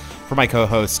 And for my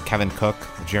co-hosts, Kevin Cook,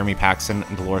 Jeremy Paxton,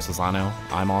 and Dolores Lozano,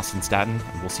 I'm Austin Staton,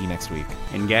 and we'll see you next week.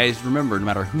 And guys, remember, no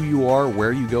matter who you are,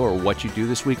 where you go, or what you do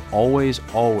this week, always,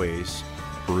 always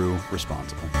brew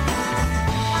responsibly.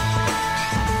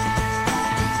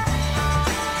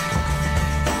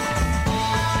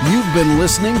 You've been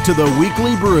listening to The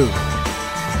Weekly Brew.